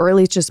secret, or at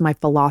least just my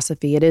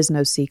philosophy. It is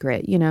no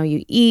secret.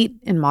 You eat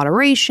in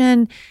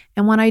moderation.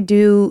 And when I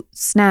do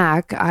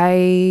snack,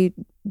 I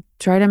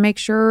try to make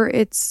sure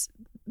it's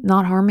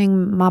not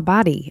harming my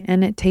body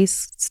and it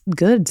tastes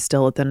good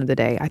still at the end of the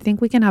day. I think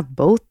we can have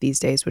both these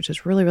days, which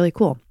is really, really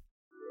cool.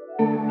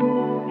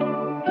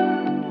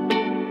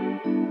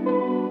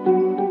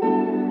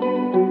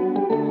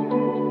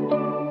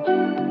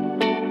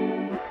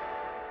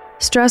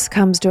 Stress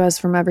comes to us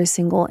from every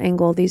single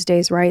angle these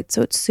days, right?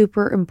 So it's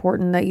super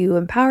important that you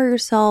empower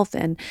yourself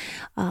and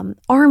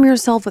arm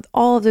yourself with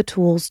all of the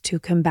tools to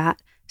combat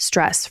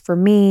stress. For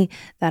me,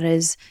 that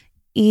is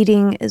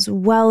eating as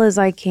well as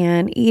I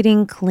can,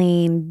 eating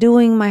clean,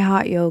 doing my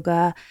hot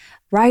yoga,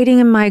 writing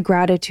in my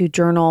gratitude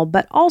journal,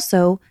 but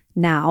also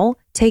now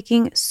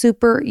taking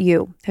Super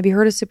U. Have you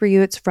heard of Super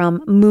U? It's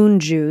from Moon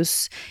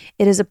Juice.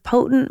 It is a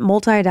potent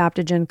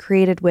multi-adaptogen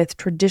created with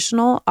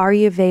traditional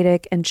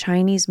Ayurvedic and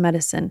Chinese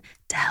medicine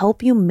to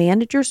help you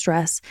manage your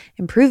stress,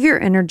 improve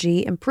your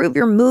energy, improve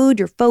your mood,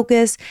 your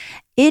focus.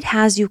 It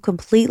has you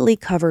completely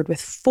covered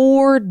with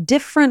 4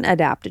 different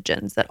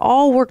adaptogens that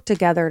all work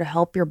together to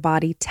help your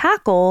body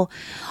tackle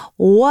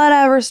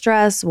whatever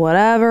stress,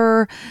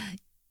 whatever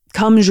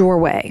comes your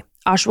way.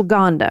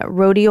 Ashwagandha,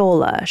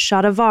 rhodiola,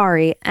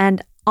 shatavari,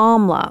 and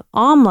amla.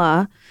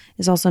 Amla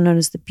is also known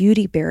as the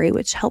beauty berry,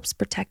 which helps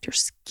protect your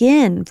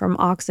skin from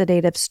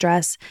oxidative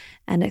stress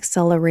and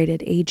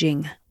accelerated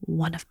aging.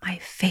 One of my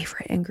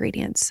favorite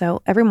ingredients.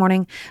 So every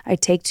morning I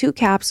take 2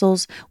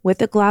 capsules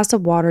with a glass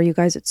of water. You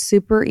guys, it's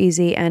super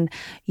easy and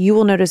you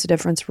will notice a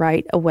difference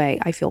right away.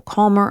 I feel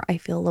calmer. I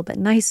feel a little bit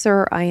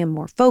nicer. I am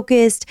more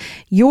focused.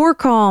 Your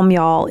calm,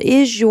 y'all,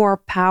 is your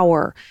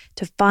power.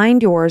 To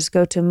find yours,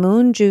 go to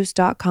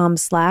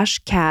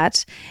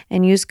moonjuice.com/cat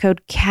and use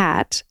code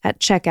CAT at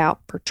checkout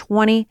for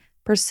 20%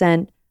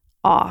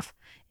 off.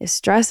 If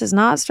stress is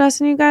not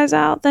stressing you guys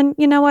out, then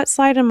you know what?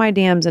 Slide in my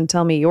DMs and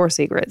tell me your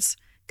secrets,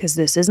 because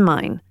this is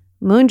mine.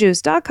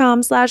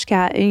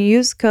 moonjuice.com/cat and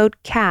use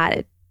code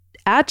CAT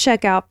at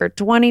checkout for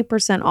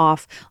 20%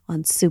 off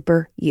on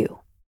Super U.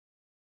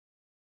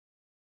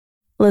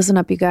 Listen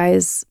up, you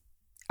guys.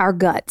 Our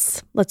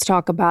guts. Let's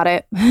talk about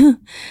it.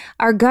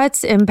 Our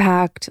guts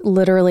impact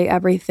literally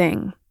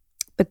everything.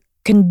 The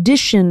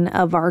condition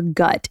of our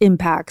gut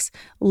impacts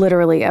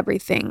literally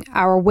everything.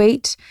 Our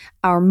weight,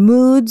 our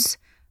moods,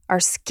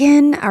 our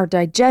skin, our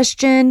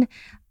digestion.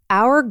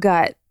 Our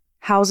gut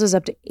houses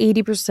up to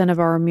 80% of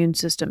our immune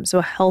system. So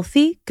a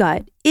healthy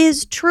gut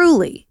is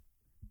truly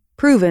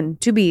proven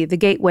to be the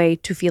gateway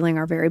to feeling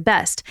our very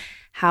best.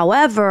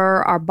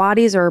 However, our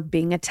bodies are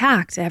being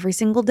attacked every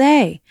single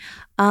day.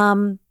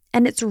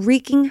 And it's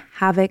wreaking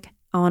havoc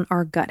on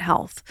our gut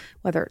health,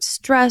 whether it's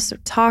stress or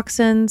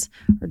toxins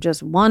or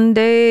just one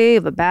day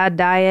of a bad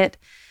diet.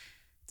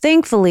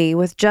 Thankfully,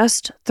 with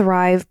Just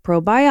Thrive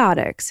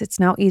probiotics, it's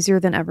now easier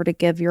than ever to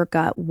give your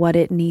gut what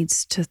it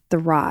needs to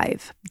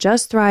thrive.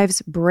 Just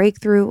Thrive's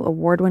breakthrough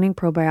award-winning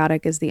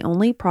probiotic is the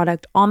only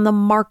product on the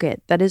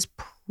market that is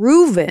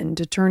proven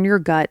to turn your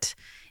gut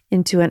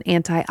into an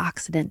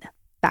antioxidant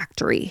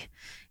factory,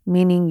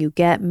 meaning you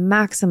get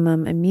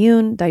maximum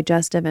immune,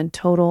 digestive, and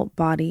total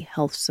body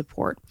health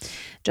support.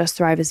 Just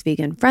Thrive is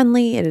vegan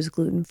friendly, it is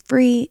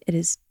gluten-free, it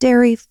is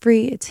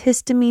dairy-free, it's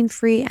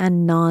histamine-free,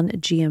 and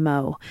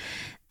non-GMO.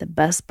 The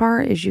best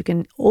part is you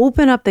can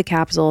open up the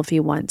capsule if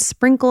you want,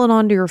 sprinkle it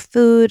onto your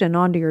food and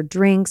onto your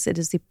drinks. It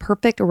is the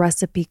perfect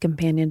recipe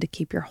companion to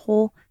keep your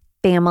whole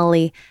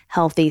family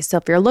healthy. So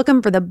if you're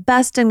looking for the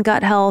best in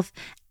gut health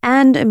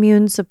and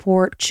immune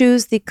support,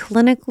 choose the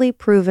clinically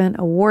proven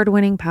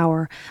award-winning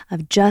power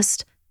of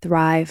Just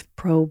Thrive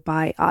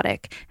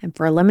Probiotic. And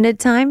for a limited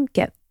time,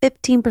 get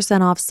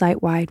 15% off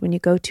site-wide when you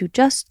go to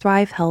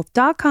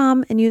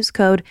justthrivehealth.com and use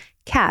code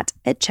CAT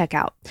at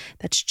checkout.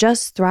 That's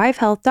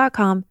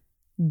justthrivehealth.com,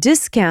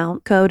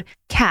 discount code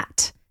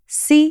CAT,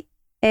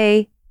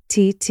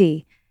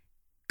 CATT.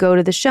 Go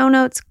to the show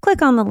notes,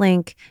 click on the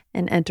link,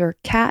 and enter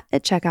CAT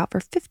at checkout for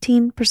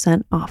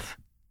 15% off.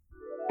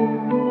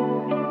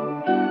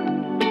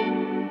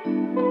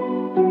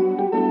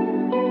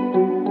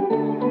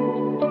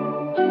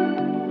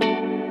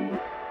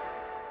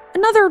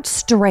 Another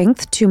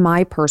strength to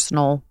my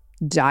personal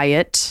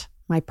diet,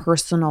 my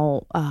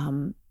personal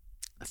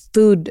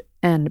food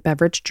and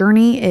beverage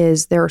journey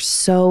is there are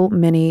so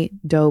many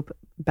dope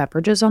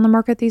beverages on the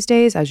market these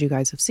days, as you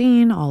guys have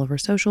seen all over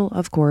social,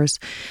 of course.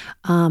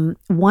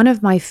 One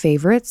of my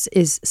favorites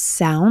is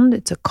Sound.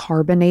 It's a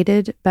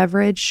carbonated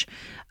beverage.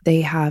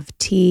 They have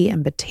tea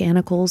and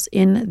botanicals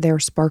in their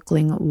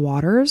sparkling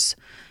waters.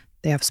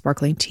 They have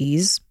sparkling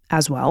teas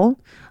as well.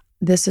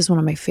 This is one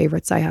of my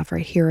favorites I have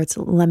right here. It's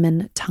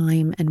lemon,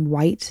 thyme, and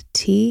white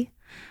tea.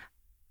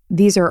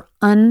 These are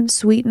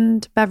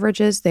unsweetened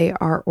beverages. They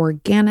are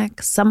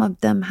organic. Some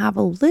of them have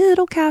a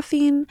little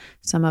caffeine.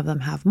 Some of them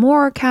have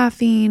more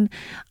caffeine.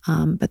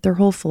 But their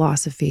whole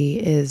philosophy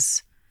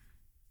is,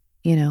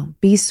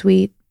 be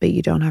sweet, but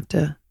you don't have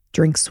to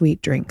drink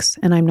sweet drinks.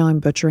 And I know I'm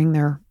butchering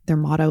their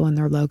motto and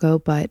their logo,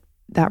 but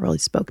that really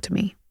spoke to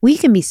me. We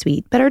can be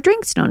sweet, but our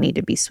drinks don't need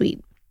to be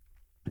sweet.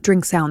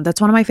 Drink Sound.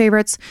 That's one of my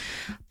favorites.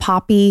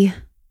 Poppi.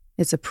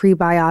 It's a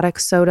prebiotic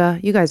soda.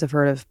 You guys have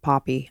heard of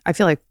Poppi. I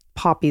feel like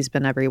Poppi's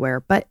been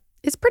everywhere, but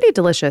it's pretty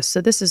delicious. So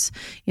this is,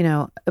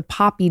 a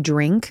Poppi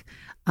drink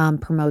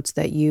promotes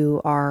that you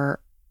are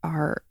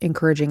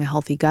encouraging a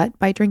healthy gut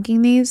by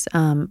drinking these.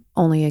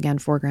 Only, again,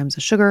 4 grams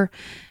of sugar.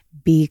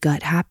 Be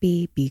Gut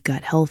Happy, Be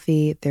Gut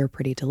Healthy. They're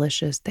pretty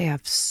delicious. They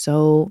have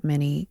so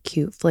many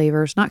cute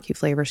flavors, not cute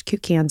flavors,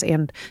 cute cans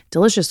and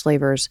delicious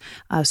flavors.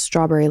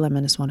 Strawberry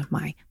lemon is one of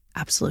my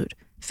absolute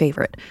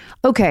favorite.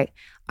 Okay,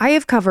 I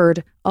have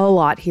covered a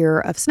lot here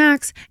of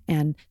snacks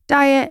and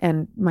diet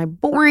and my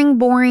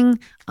boring,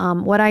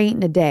 what I eat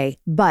in a day,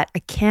 but I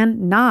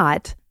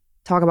cannot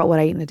talk about what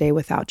I eat in a day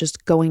without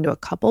just going to a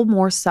couple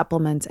more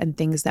supplements and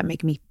things that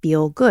make me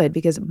feel good,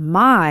 because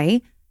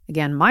my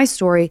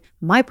story,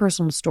 my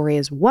personal story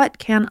is, what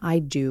can I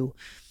do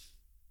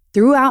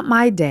throughout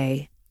my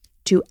day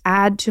to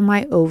add to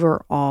my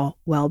overall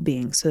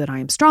well-being so that I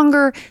am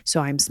stronger, so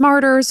I'm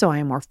smarter, so I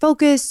am more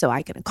focused, so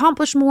I can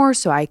accomplish more,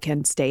 so I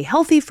can stay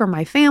healthy for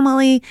my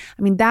family.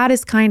 I mean, that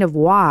is kind of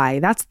why.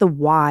 That's the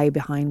why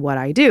behind what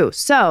I do.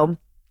 So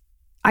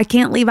I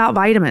can't leave out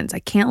vitamins. I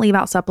can't leave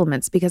out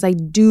supplements, because I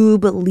do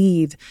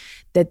believe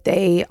that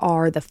they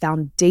are the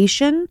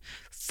foundation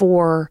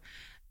for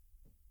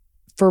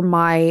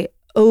my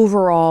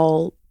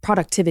overall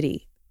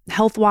productivity,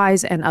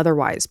 health-wise and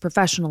otherwise,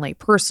 professionally,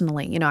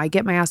 personally. I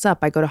get my ass up,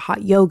 I go to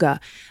hot yoga,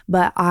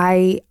 but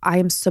I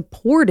am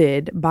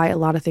supported by a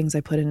lot of things I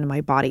put into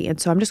my body.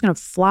 And so I'm just going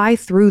to fly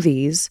through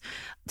these.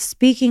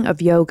 Speaking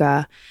of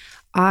yoga,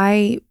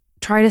 I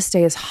try to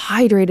stay as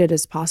hydrated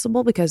as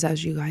possible, because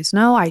as you guys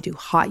know, I do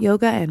hot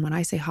yoga. And when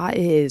I say hot,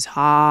 it is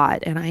hot,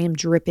 and I am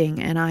dripping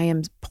and I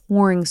am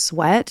pouring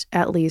sweat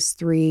at least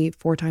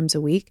 3-4 times a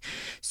week.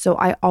 So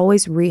I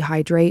always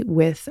rehydrate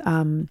with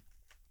some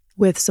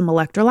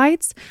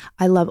electrolytes.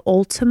 I love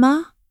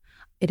Ultima.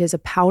 It is a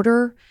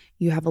powder.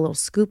 You have a little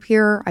scoop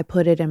here. I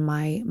put it in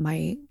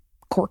my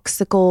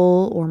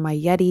Corksicle or my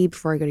Yeti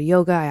before I go to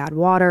yoga. I add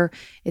water.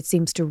 It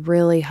seems to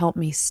really help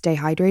me stay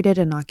hydrated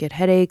and not get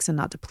headaches and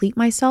not deplete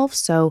myself.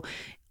 So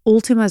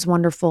Ultima is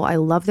wonderful. I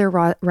love their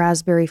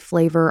raspberry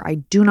flavor. I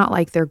do not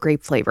like their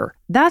grape flavor.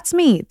 That's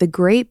me. The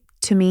grape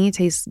to me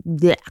tastes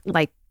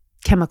like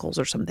chemicals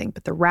or something,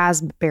 but the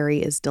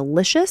raspberry is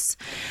delicious.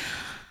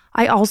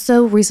 I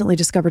also recently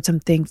discovered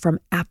something from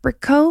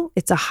Aprico.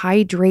 It's a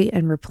hydrate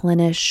and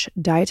replenish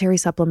dietary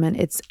supplement.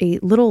 It's a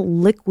little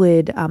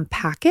liquid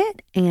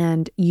packet,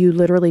 and you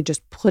literally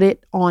just put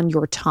it on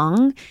your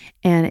tongue.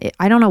 And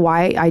I don't know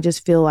why, I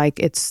just feel like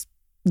it's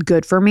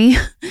good for me.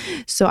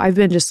 So I've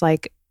been just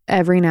like,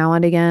 every now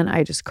and again,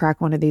 I just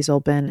crack one of these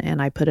open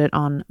and I put it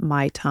on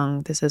my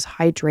tongue. This is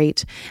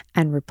Hydrate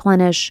and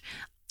Replenish.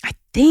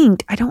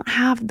 I don't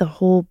have the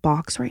whole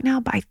box right now,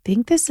 but I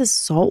think this is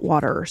salt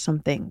water or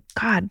something.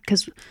 God,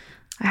 because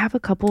I have a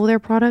couple of their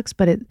products,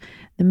 but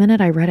the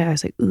minute I read it, I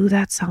was like, ooh,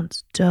 that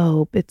sounds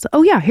dope.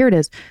 Here it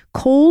is.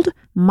 Cold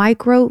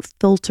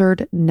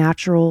micro-filtered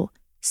natural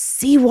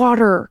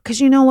seawater.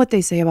 Because you know what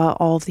they say about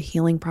all of the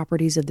healing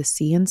properties of the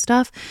sea and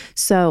stuff.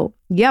 So,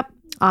 yep,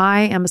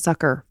 I am a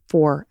sucker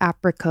for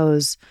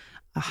Aprico's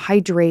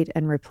Hydrate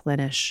and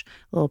Replenish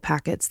little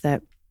packets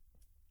that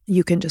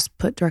you can just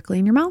put directly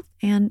in your mouth.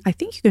 And I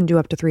think you can do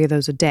up to 3 of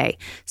those a day.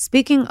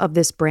 Speaking of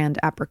this brand,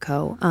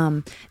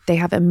 Aprico, they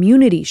have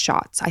immunity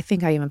shots. I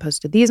think I even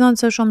posted these on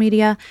social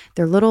media.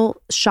 They're little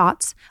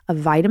shots of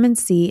vitamin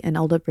C and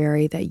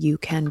elderberry that you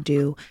can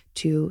do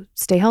to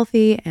stay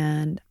healthy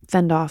and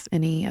fend off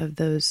any of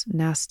those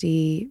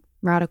nasty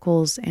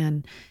radicals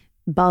and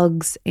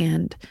bugs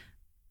and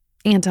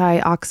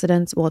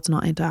antioxidants. Well, it's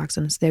not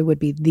antioxidants. They would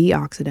be the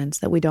oxidants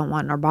that we don't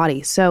want in our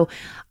body. So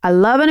I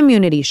love an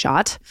immunity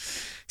shot.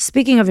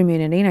 Speaking of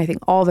immunity, and I think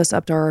all of us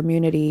upped our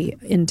immunity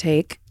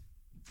intake.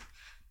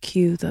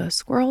 Cue the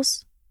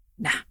squirrels.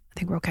 Nah, I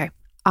think we're okay.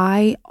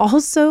 I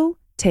also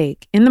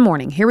take in the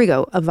morning, here we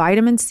go, a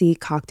vitamin C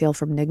cocktail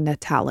from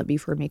Nignatala.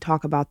 You've heard me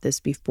talk about this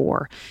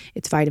before.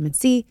 It's vitamin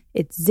C,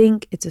 it's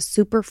zinc, it's a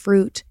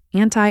superfruit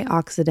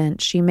antioxidant.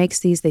 She makes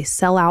these, they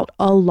sell out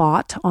a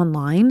lot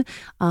online,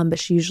 but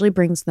she usually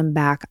brings them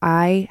back.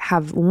 I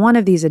have one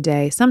of these a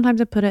day.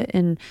 Sometimes I put it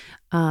in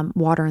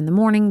water in the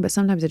morning, but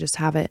sometimes I just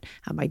have it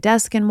at my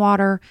desk in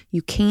water.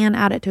 You can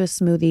add it to a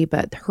smoothie,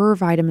 but her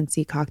vitamin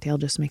C cocktail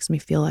just makes me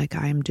feel like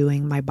I am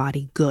doing my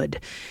body good.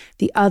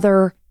 The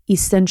other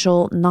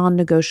essential,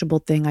 non-negotiable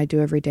thing I do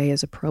every day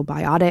is a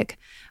probiotic.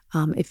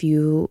 If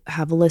you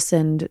have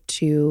listened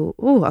to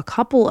a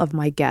couple of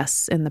my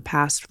guests in the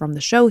past from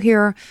the show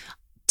here,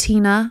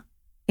 Tina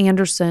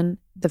Anderson,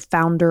 the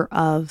founder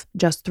of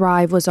Just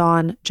Thrive, was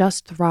on.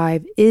 Just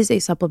Thrive is a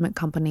supplement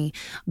company,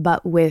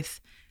 but with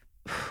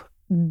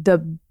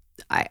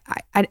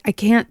I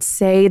can't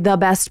say the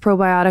best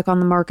probiotic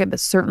on the market, but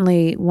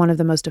certainly one of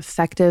the most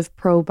effective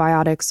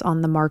probiotics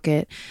on the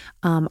market.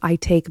 I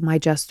take my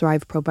Just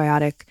Thrive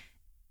probiotic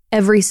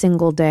every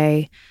single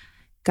day.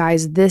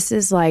 Guys, this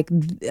is like,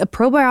 a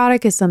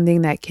probiotic is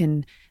something that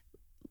can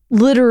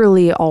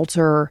literally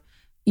alter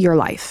your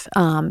life.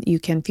 You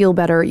can feel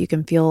better. You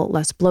can feel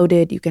less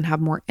bloated. You can have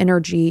more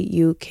energy.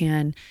 You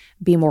can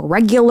be more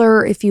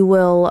regular, if you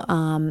will.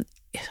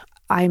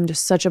 I'm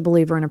just such a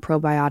believer in a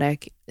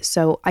probiotic.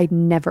 So I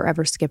never,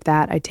 ever skip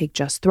that. I take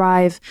Just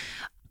Thrive.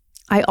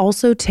 I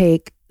also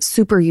take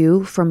Super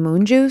U from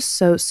Moon Juice.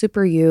 So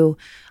Super U,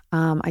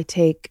 I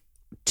take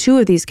 2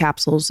 of these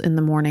capsules in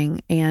the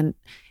morning, and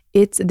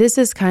this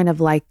is kind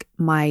of like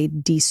my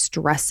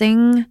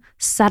de-stressing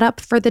setup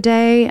for the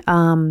day.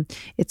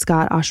 It's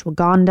got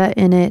ashwagandha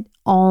in it,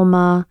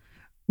 alma,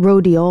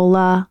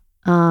 rhodiola.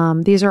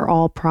 These are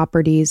all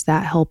properties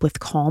that help with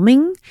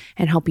calming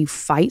and help you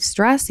fight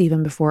stress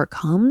even before it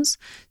comes.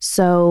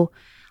 So,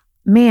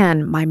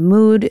 man, my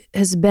mood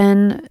has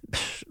been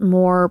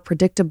more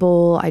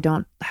predictable. I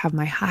don't have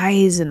my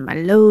highs and my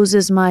lows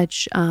as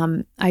much.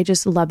 I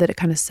just love that it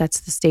kind of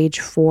sets the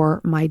stage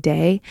for my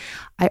day.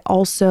 I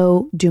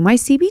also do my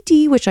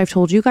CBD, which I've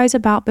told you guys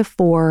about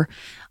before.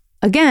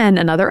 Again,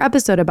 another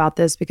episode about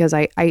this because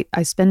I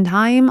spend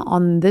time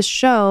on this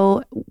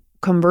show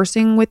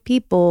conversing with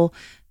people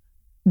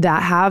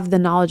that have the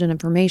knowledge and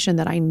information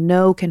that I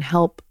know can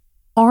help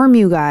arm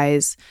you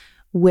guys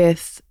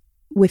with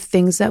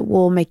things that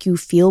will make you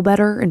feel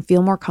better and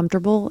feel more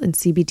comfortable. And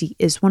CBD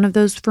is one of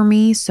those for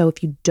me. So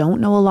if you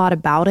don't know a lot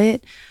about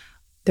it,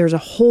 there's a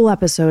whole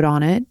episode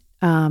on it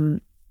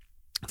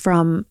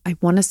from, I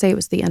want to say it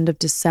was the end of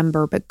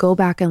December, but go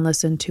back and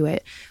listen to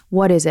it.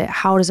 What is it?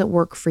 How does it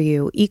work for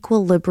you?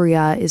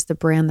 Equilibria is the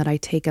brand that I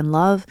take and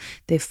love.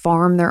 They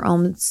farm their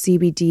own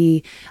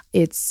CBD.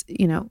 It's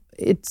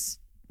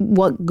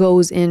what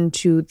goes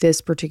into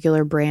this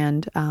particular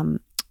brand.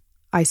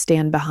 I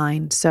stand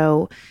behind.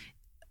 So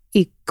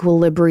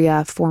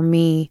Equilibria for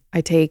me, I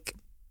take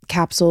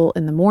capsule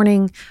in the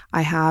morning.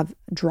 I have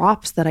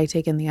drops that I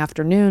take in the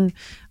afternoon.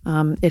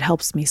 It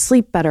helps me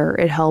sleep better.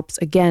 It helps,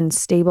 again,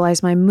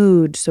 stabilize my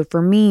mood. So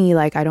for me,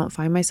 like, I don't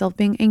find myself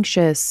being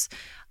anxious.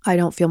 I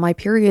don't feel my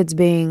periods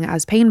being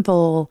as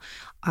painful.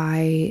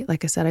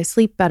 Like I said, I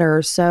sleep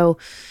better. So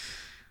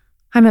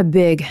I'm a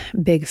big,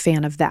 big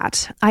fan of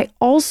that. I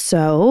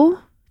also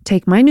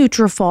take my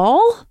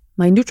Nutrafol.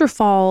 My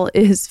Nutrafol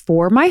is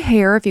for my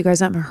hair. If you guys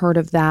haven't heard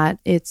of that,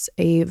 it's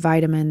a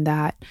vitamin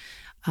that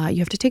you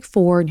have to take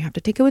 4 and you have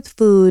to take it with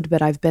food,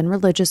 but I've been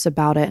religious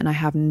about it and I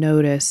have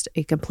noticed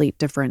a complete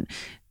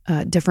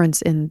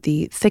difference in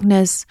the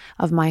thickness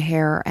of my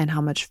hair and how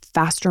much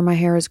faster my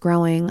hair is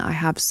growing. I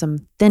have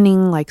some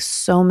thinning, like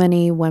so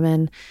many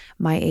women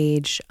my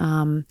age,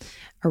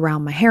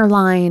 around my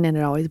hairline, and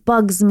it always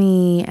bugs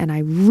me. And I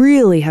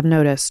really have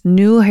noticed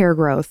new hair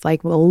growth,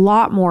 like a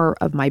lot more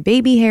of my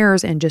baby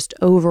hairs and just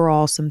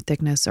overall some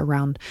thickness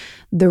around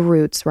the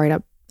roots right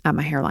up at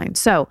my hairline.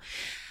 So,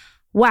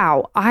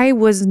 wow, I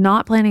was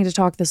not planning to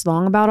talk this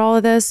long about all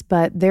of this,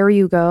 but there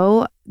you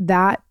go.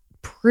 That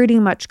pretty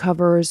much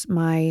covers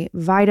my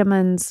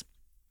vitamins,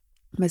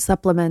 my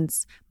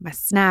supplements, my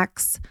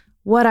snacks,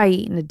 what I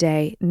eat in a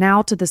day.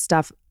 Now to the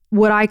stuff,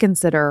 what I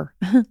consider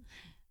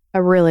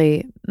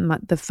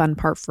the fun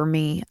part for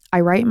me.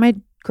 I write my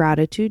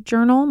gratitude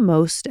journal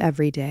most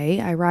every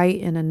day. I write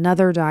in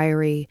another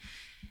diary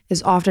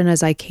as often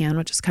as I can,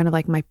 which is kind of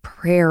like my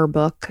prayer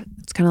book.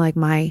 It's kind of like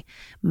my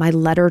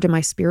letter to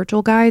my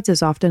spiritual guides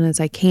as often as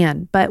I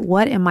can. But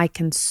what am I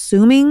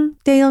consuming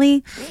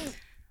daily?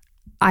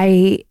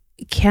 I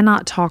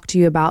cannot talk to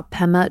you about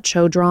Pema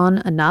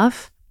Chodron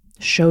enough.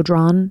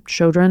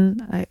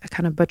 Chodron, I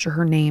kind of butcher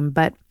her name,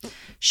 but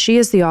she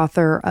is the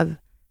author of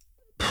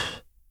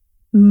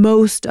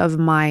most of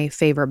my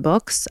favorite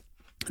books.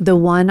 The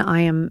one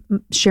I am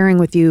sharing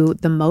with you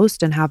the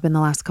most and have been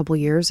the last couple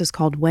of years is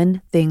called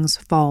When Things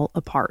Fall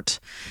Apart,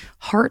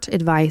 Heart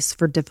Advice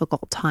for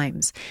Difficult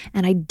Times.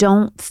 And I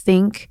don't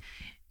think,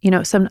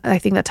 I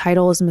think that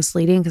title is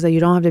misleading because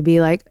you don't have to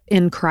be like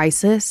in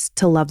crisis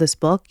to love this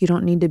book. You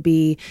don't need to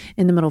be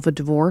in the middle of a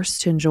divorce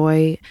to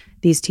enjoy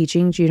these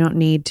teachings. You don't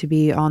need to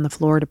be on the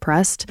floor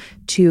depressed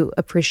to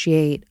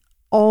appreciate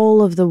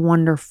all of the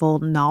wonderful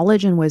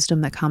knowledge and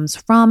wisdom that comes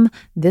from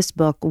this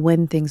book,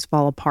 When Things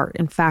Fall Apart.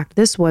 In fact,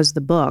 this was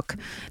the book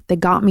that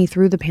got me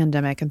through the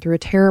pandemic and through a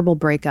terrible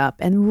breakup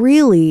and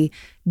really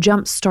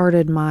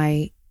jump-started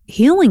my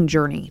healing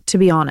journey, to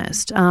be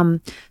honest.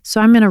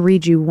 So I'm going to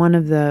read you one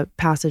of the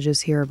passages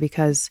here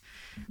because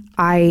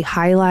I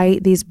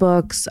highlight these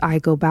books. I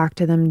go back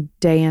to them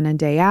day in and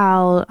day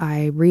out.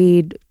 I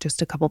read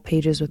just a couple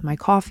pages with my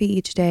coffee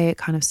each day. It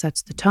kind of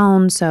sets the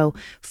tone. So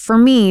for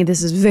me,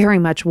 this is very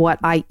much what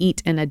I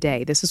eat in a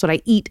day. This is what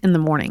I eat in the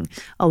morning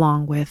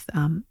along with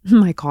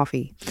my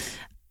coffee.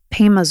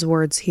 Pema's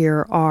words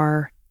here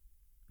are,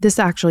 this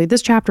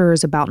chapter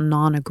is about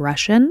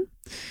non-aggression.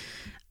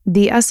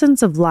 The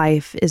essence of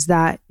life is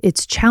that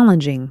it's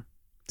challenging.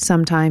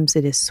 Sometimes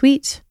it is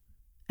sweet,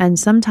 and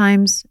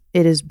sometimes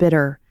it is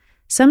bitter.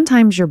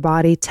 Sometimes your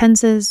body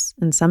tenses,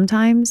 and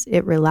sometimes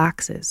it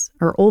relaxes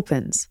or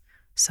opens.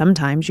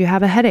 Sometimes you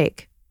have a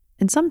headache,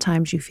 and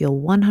sometimes you feel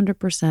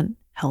 100%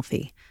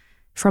 healthy.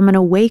 From an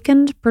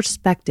awakened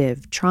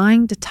perspective,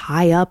 trying to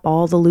tie up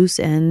all the loose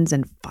ends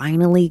and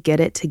finally get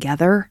it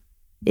together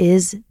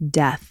is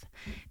death,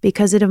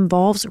 because it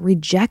involves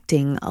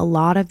rejecting a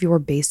lot of your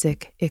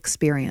basic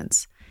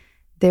experience.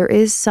 There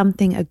is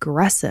something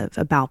aggressive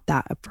about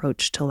that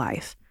approach to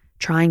life,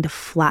 trying to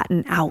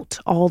flatten out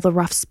all the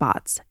rough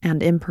spots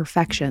and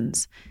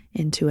imperfections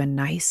into a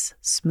nice,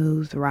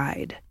 smooth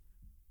ride.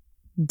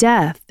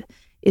 Death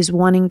is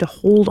wanting to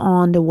hold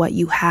on to what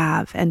you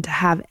have and to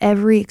have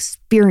every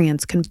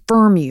experience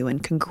confirm you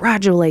and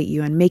congratulate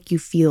you and make you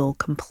feel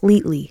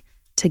completely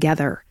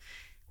together.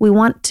 We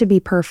want to be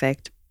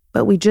perfect,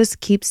 but we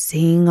just keep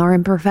seeing our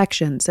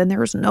imperfections, and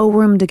there's no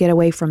room to get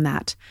away from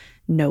that.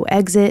 No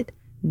exit,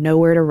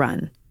 nowhere to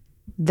run.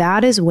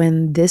 That is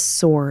when this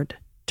sword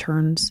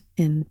turns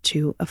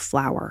into a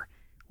flower.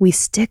 We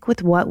stick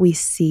with what we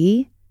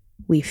see,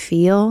 we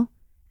feel,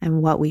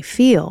 and what we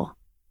feel.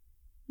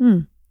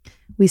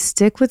 We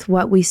stick with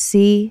what we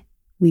see,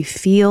 we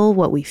feel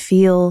what we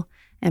feel,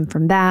 and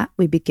from that,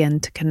 we begin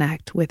to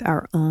connect with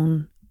our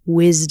own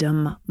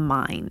wisdom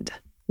mind.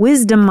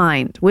 Wisdom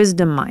mind.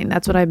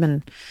 That's what I've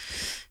been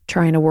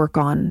trying to work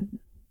on.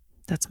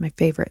 That's my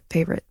favorite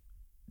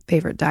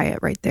diet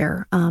right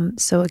there.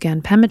 So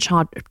again, Pema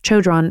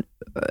Chodron,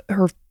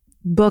 her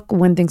book,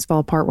 When Things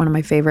Fall Apart, one of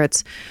my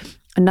favorites.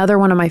 Another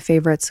one of my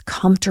favorites,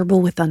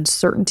 Comfortable with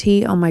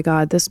Uncertainty. Oh my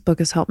God, this book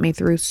has helped me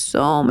through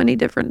so many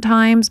different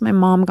times. My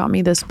mom got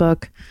me this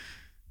book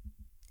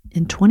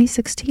in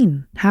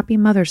 2016. Happy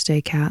Mother's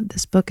Day, Kat.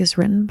 This book is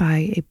written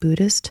by a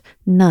Buddhist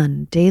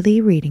nun.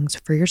 Daily readings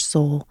for your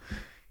soul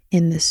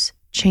in this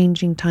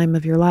changing time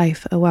of your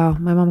life. Oh wow,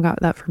 my mom got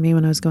that for me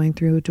when I was going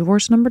through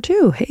divorce number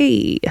 2.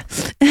 Hey.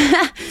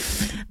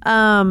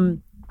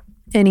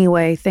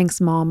 Anyway, thanks,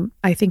 Mom.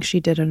 I think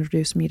she did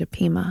introduce me to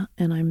Pema,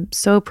 and I'm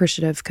so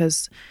appreciative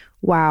because,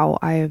 wow,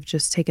 I have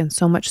just taken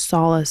so much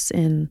solace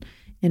in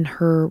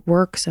her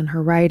works and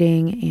her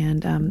writing.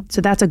 And so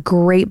that's a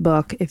great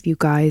book if you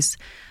guys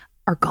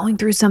are going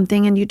through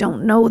something and you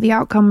don't know the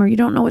outcome or you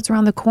don't know what's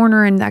around the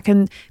corner, and that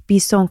can be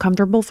so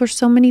uncomfortable for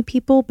so many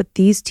people. But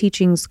these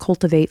teachings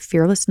cultivate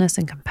fearlessness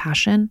and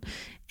compassion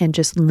and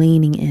just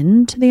leaning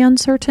into the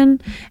uncertain.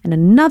 And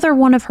another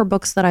one of her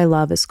books that I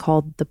love is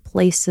called The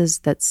Places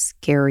That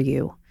Scare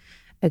You,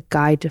 A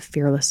Guide to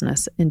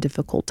Fearlessness in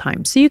Difficult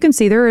Times. So you can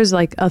see there is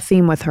like a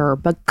theme with her,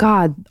 but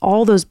God,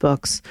 all those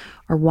books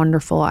are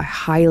wonderful. I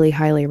highly,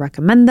 highly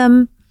recommend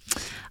them.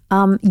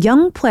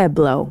 Yung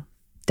Pueblo,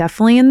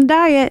 definitely in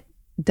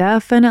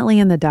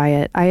the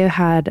diet. I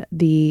had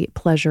the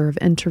pleasure of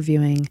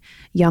interviewing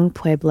Yung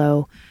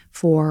Pueblo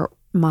for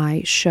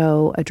my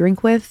show, A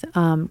Drink With.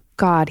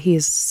 God, he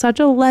is such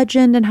a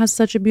legend and has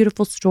such a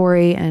beautiful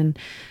story. And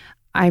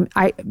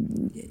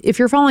if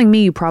you're following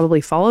me, you probably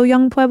follow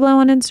Yung Pueblo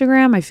on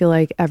Instagram. I feel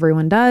like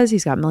everyone does.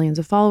 He's got millions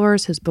of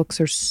followers. His books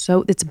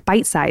are it's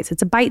bite-sized.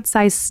 It's a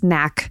bite-sized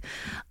snack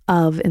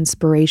of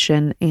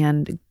inspiration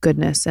and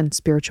goodness and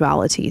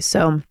spirituality.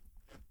 So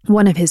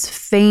one of his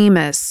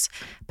famous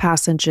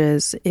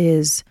passages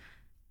is,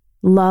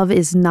 love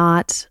is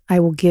not, I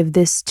will give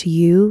this to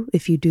you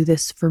if you do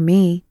this for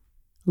me.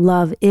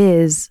 Love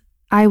is,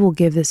 I will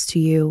give this to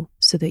you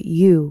so that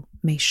you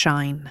may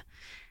shine.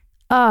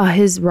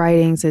 His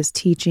writings, his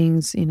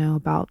teachings,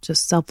 about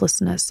just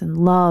selflessness and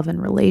love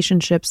and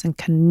relationships and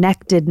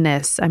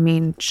connectedness. I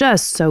mean,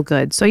 just so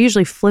good. So I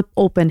usually flip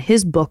open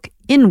his book,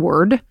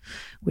 Inward,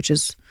 which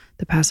is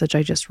the passage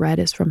I just read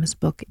is from his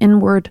book,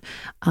 Inward.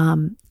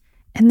 And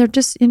it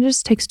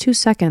just takes 2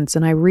 seconds.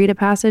 And I read a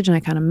passage and I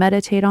kind of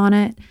meditate on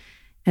it.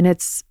 And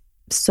it's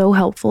so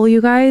helpful,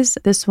 you guys.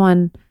 This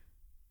one,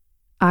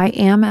 I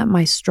am at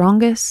my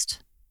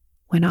strongest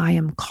when I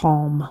am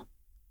calm.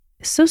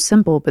 It's so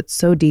simple, but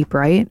so deep,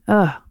 right?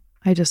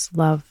 I just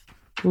love.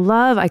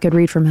 I could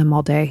read from him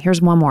all day.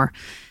 Here's one more.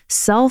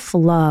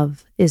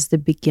 Self-love is the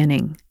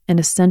beginning, an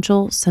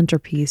essential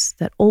centerpiece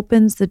that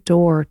opens the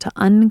door to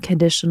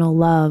unconditional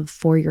love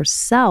for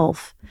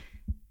yourself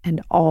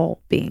and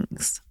all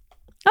beings.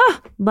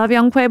 Love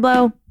Yung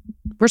Pueblo.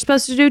 We're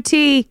supposed to do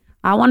tea.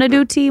 I want to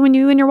do tea when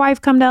you and your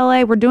wife come to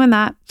LA. We're doing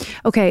that.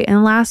 Okay,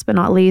 and last but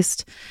not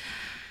least,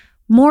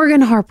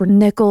 Morgan Harper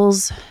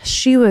Nichols.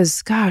 She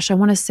was, I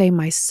want to say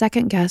my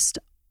second guest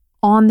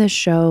on this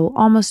show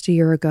almost a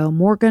year ago.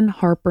 Morgan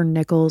Harper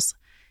Nichols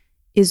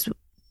is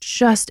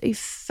just a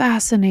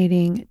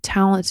fascinating,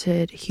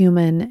 talented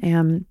human.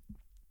 And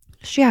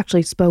she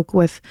actually spoke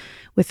with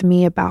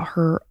me about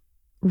her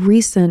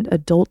recent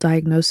adult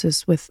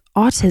diagnosis with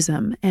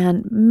autism.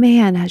 And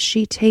man, has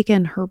she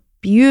taken her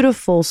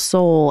beautiful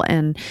soul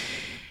and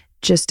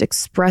just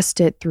expressed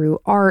it through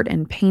art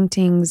and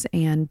paintings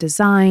and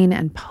design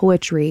and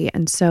poetry.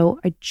 And so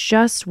I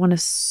just want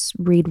to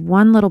read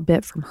one little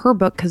bit from her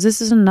book, because this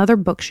is another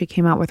book she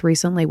came out with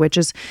recently, which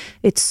is,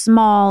 it's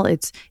small,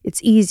 it's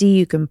easy.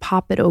 You can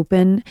pop it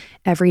open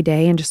every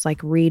day and just like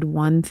read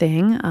one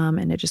thing.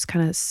 And it just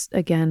kind of,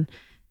 again,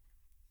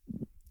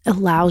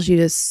 allows you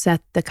to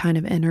set the kind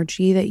of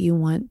energy that you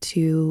want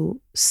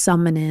to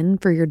summon in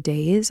for your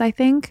days, I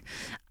think.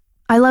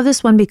 I love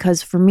this one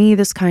because for me,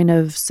 this kind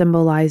of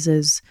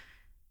symbolizes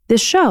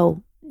this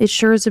show. It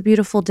sure is a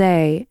beautiful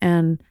day,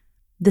 and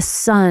the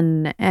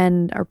sun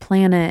and our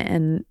planet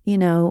and,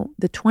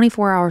 the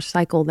 24-hour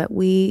cycle that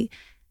we,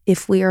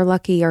 if we are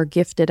lucky, are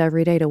gifted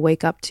every day to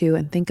wake up to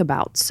and think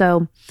about.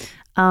 So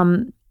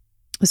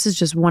this is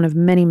just one of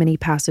many, many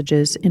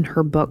passages in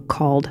her book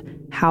called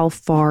How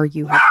Far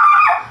You Have.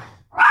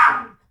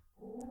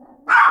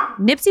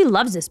 Nipsey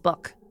loves this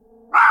book.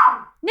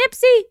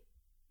 Nipsey!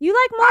 You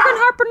like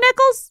Morgan Harper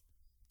Nichols?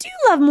 Do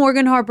you love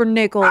Morgan Harper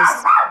Nichols?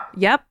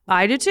 Yep,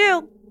 I do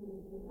too.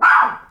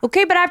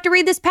 Okay, but I have to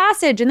read this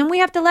passage, and then we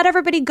have to let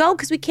everybody go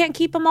because we can't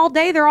keep them all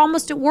day. They're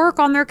almost at work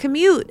on their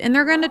commute, and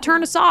they're going to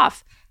turn us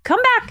off. Come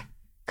back.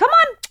 Come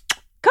on.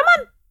 Come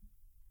on.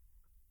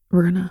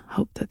 We're going to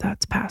hope that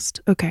that's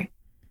passed. Okay.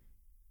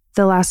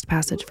 The last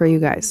passage for you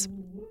guys.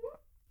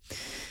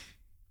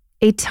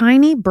 A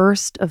tiny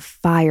burst of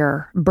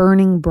fire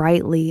burning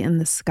brightly in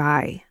the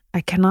sky. I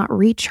cannot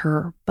reach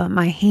her, but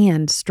my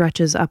hand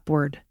stretches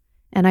upward,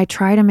 and I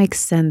try to make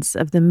sense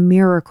of the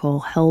miracle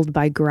held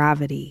by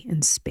gravity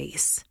in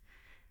space.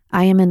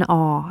 I am in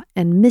awe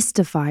and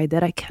mystified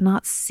that I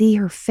cannot see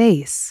her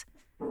face.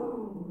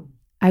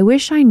 I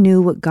wish I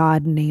knew what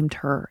God named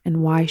her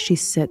and why she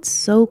sits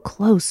so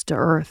close to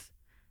Earth.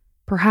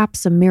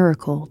 Perhaps a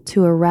miracle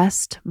to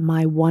arrest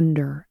my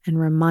wonder and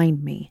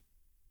remind me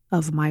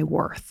of my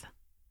worth.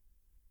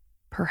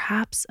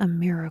 Perhaps a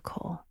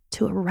miracle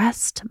to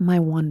arrest my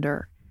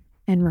wonder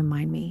and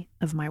remind me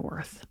of my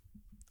worth.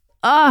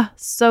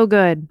 So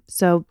good.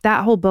 So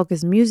that whole book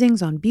is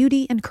musings on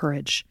beauty and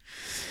courage.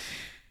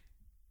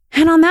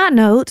 And on that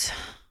note,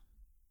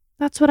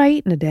 that's what I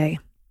eat in a day.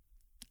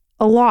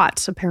 A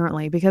lot,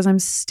 apparently, because I'm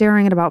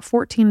staring at about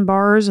 14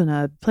 bars and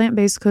a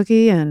plant-based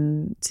cookie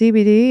and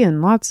CBD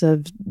and lots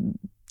of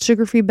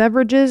sugar-free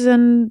beverages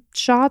and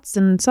shots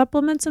and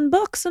supplements and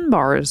books and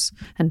bars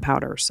and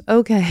powders.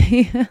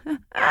 Okay.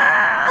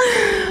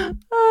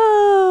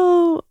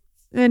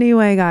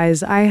 Anyway,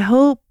 guys, I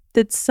hope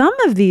that some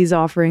of these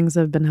offerings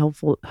have been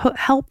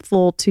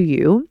helpful to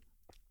you.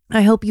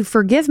 I hope you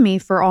forgive me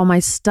for all my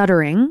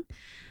stuttering.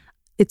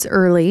 It's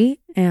early,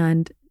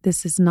 and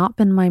this has not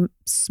been my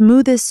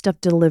smoothest of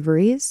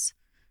deliveries,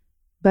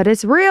 but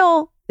it's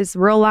real. It's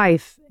real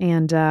life,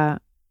 and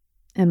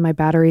my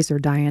batteries are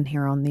dying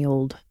here on the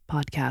old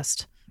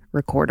podcast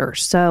recorder.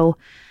 So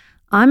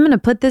I'm going to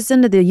put this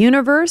into the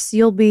universe.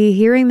 You'll be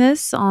hearing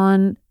this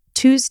on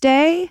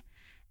Tuesday,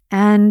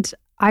 and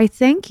I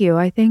thank you.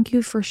 I thank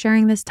you for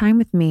sharing this time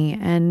with me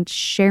and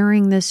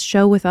sharing this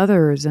show with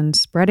others and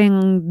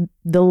spreading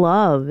the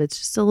love. It's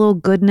just a little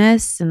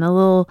goodness and a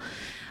little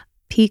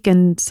peek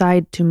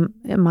inside to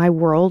my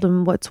world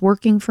and what's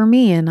working for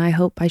me. And I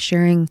hope by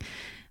sharing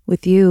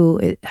with you,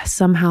 it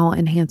somehow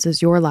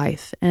enhances your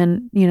life.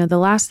 And, the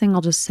last thing I'll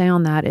just say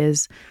on that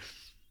is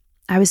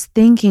I was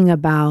thinking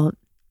about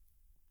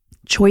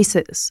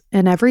choices,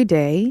 and every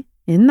day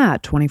in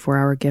that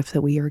 24-hour gift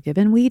that we are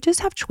given, we just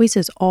have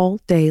choices all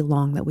day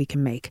long that we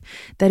can make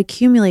that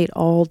accumulate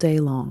all day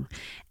long.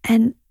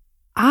 And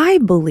I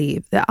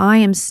believe that I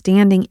am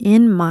standing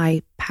in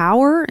my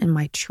power and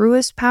my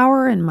truest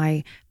power and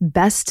my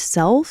best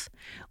self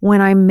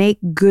when I make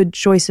good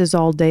choices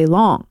all day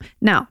long.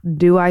 Now,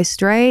 do I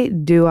stray?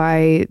 Do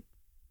I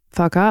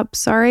fuck up?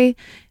 Sorry.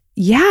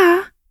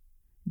 Yeah.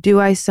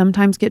 Do I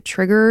sometimes get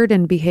triggered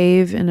and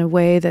behave in a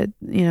way that,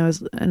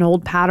 is an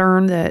old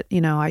pattern that,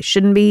 I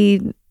shouldn't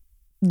be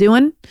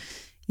doing?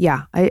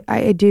 Yeah,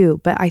 I do.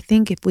 But I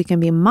think if we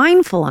can be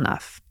mindful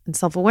enough and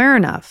self-aware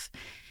enough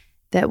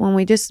that when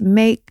we just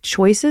make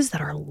choices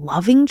that are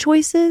loving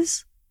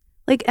choices,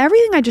 like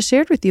everything I just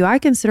shared with you, I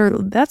consider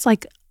that's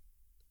like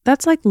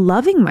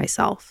loving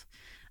myself.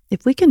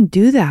 If we can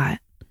do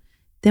that,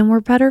 then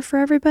we're better for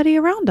everybody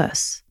around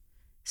us.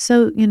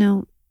 So,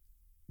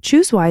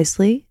 choose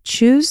wisely,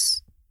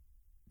 choose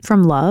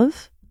from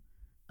love.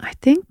 I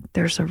think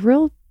there's a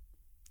real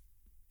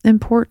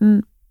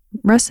important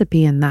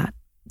recipe in that.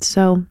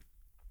 So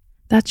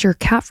that's your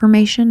cat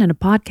formation in a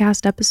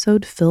podcast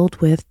episode filled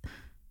with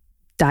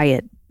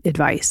diet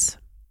advice,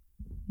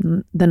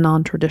 the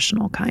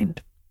non-traditional kind.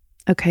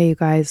 Okay, you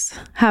guys,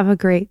 have a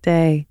great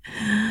day.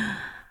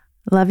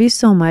 Love you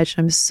so much.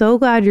 I'm so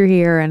glad you're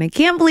here, and I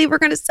can't believe we're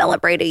going to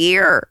celebrate a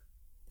year.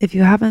 If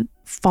you haven't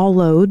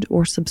followed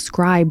or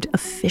subscribed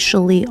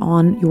officially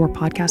on your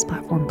podcast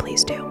platform,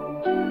 please do.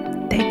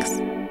 Thanks.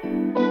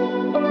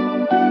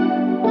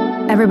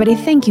 Everybody,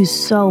 thank you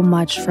so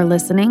much for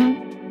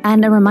listening.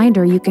 And a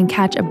reminder, you can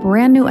catch a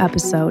brand new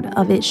episode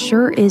of It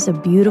Sure Is a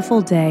Beautiful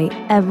Day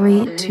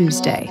every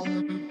Tuesday.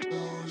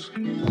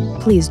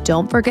 Please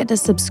don't forget to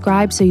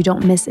subscribe so you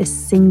don't miss a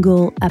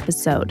single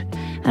episode.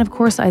 And of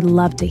course, I'd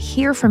love to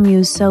hear from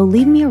you, so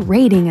leave me a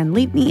rating and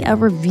leave me a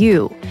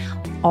review.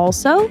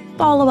 Also,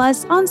 follow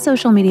us on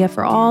social media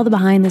for all the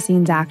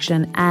behind-the-scenes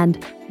action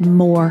and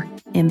more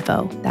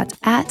info. That's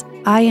at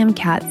I am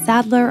Kat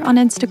Sadler on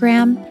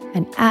Instagram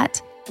and at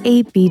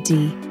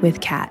ABD with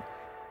Kat.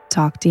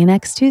 Talk to you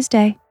next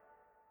Tuesday.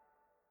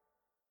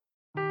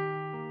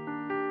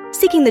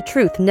 Seeking the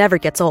truth never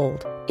gets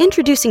old.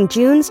 Introducing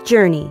June's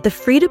Journey, the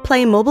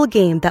free-to-play mobile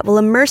game that will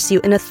immerse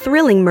you in a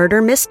thrilling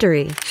murder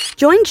mystery.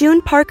 Join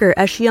June Parker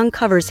as she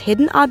uncovers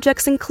hidden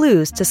objects and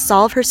clues to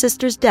solve her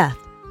sister's death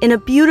in a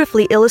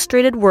beautifully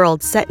illustrated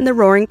world set in the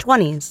Roaring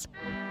 '20s.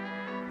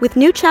 With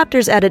new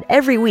chapters added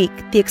every week,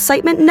 the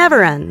excitement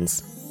never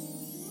ends.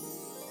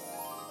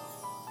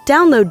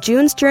 Download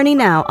June's Journey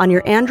now on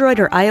your Android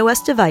or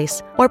iOS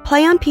device, or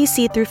play on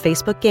PC through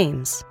Facebook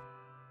Games.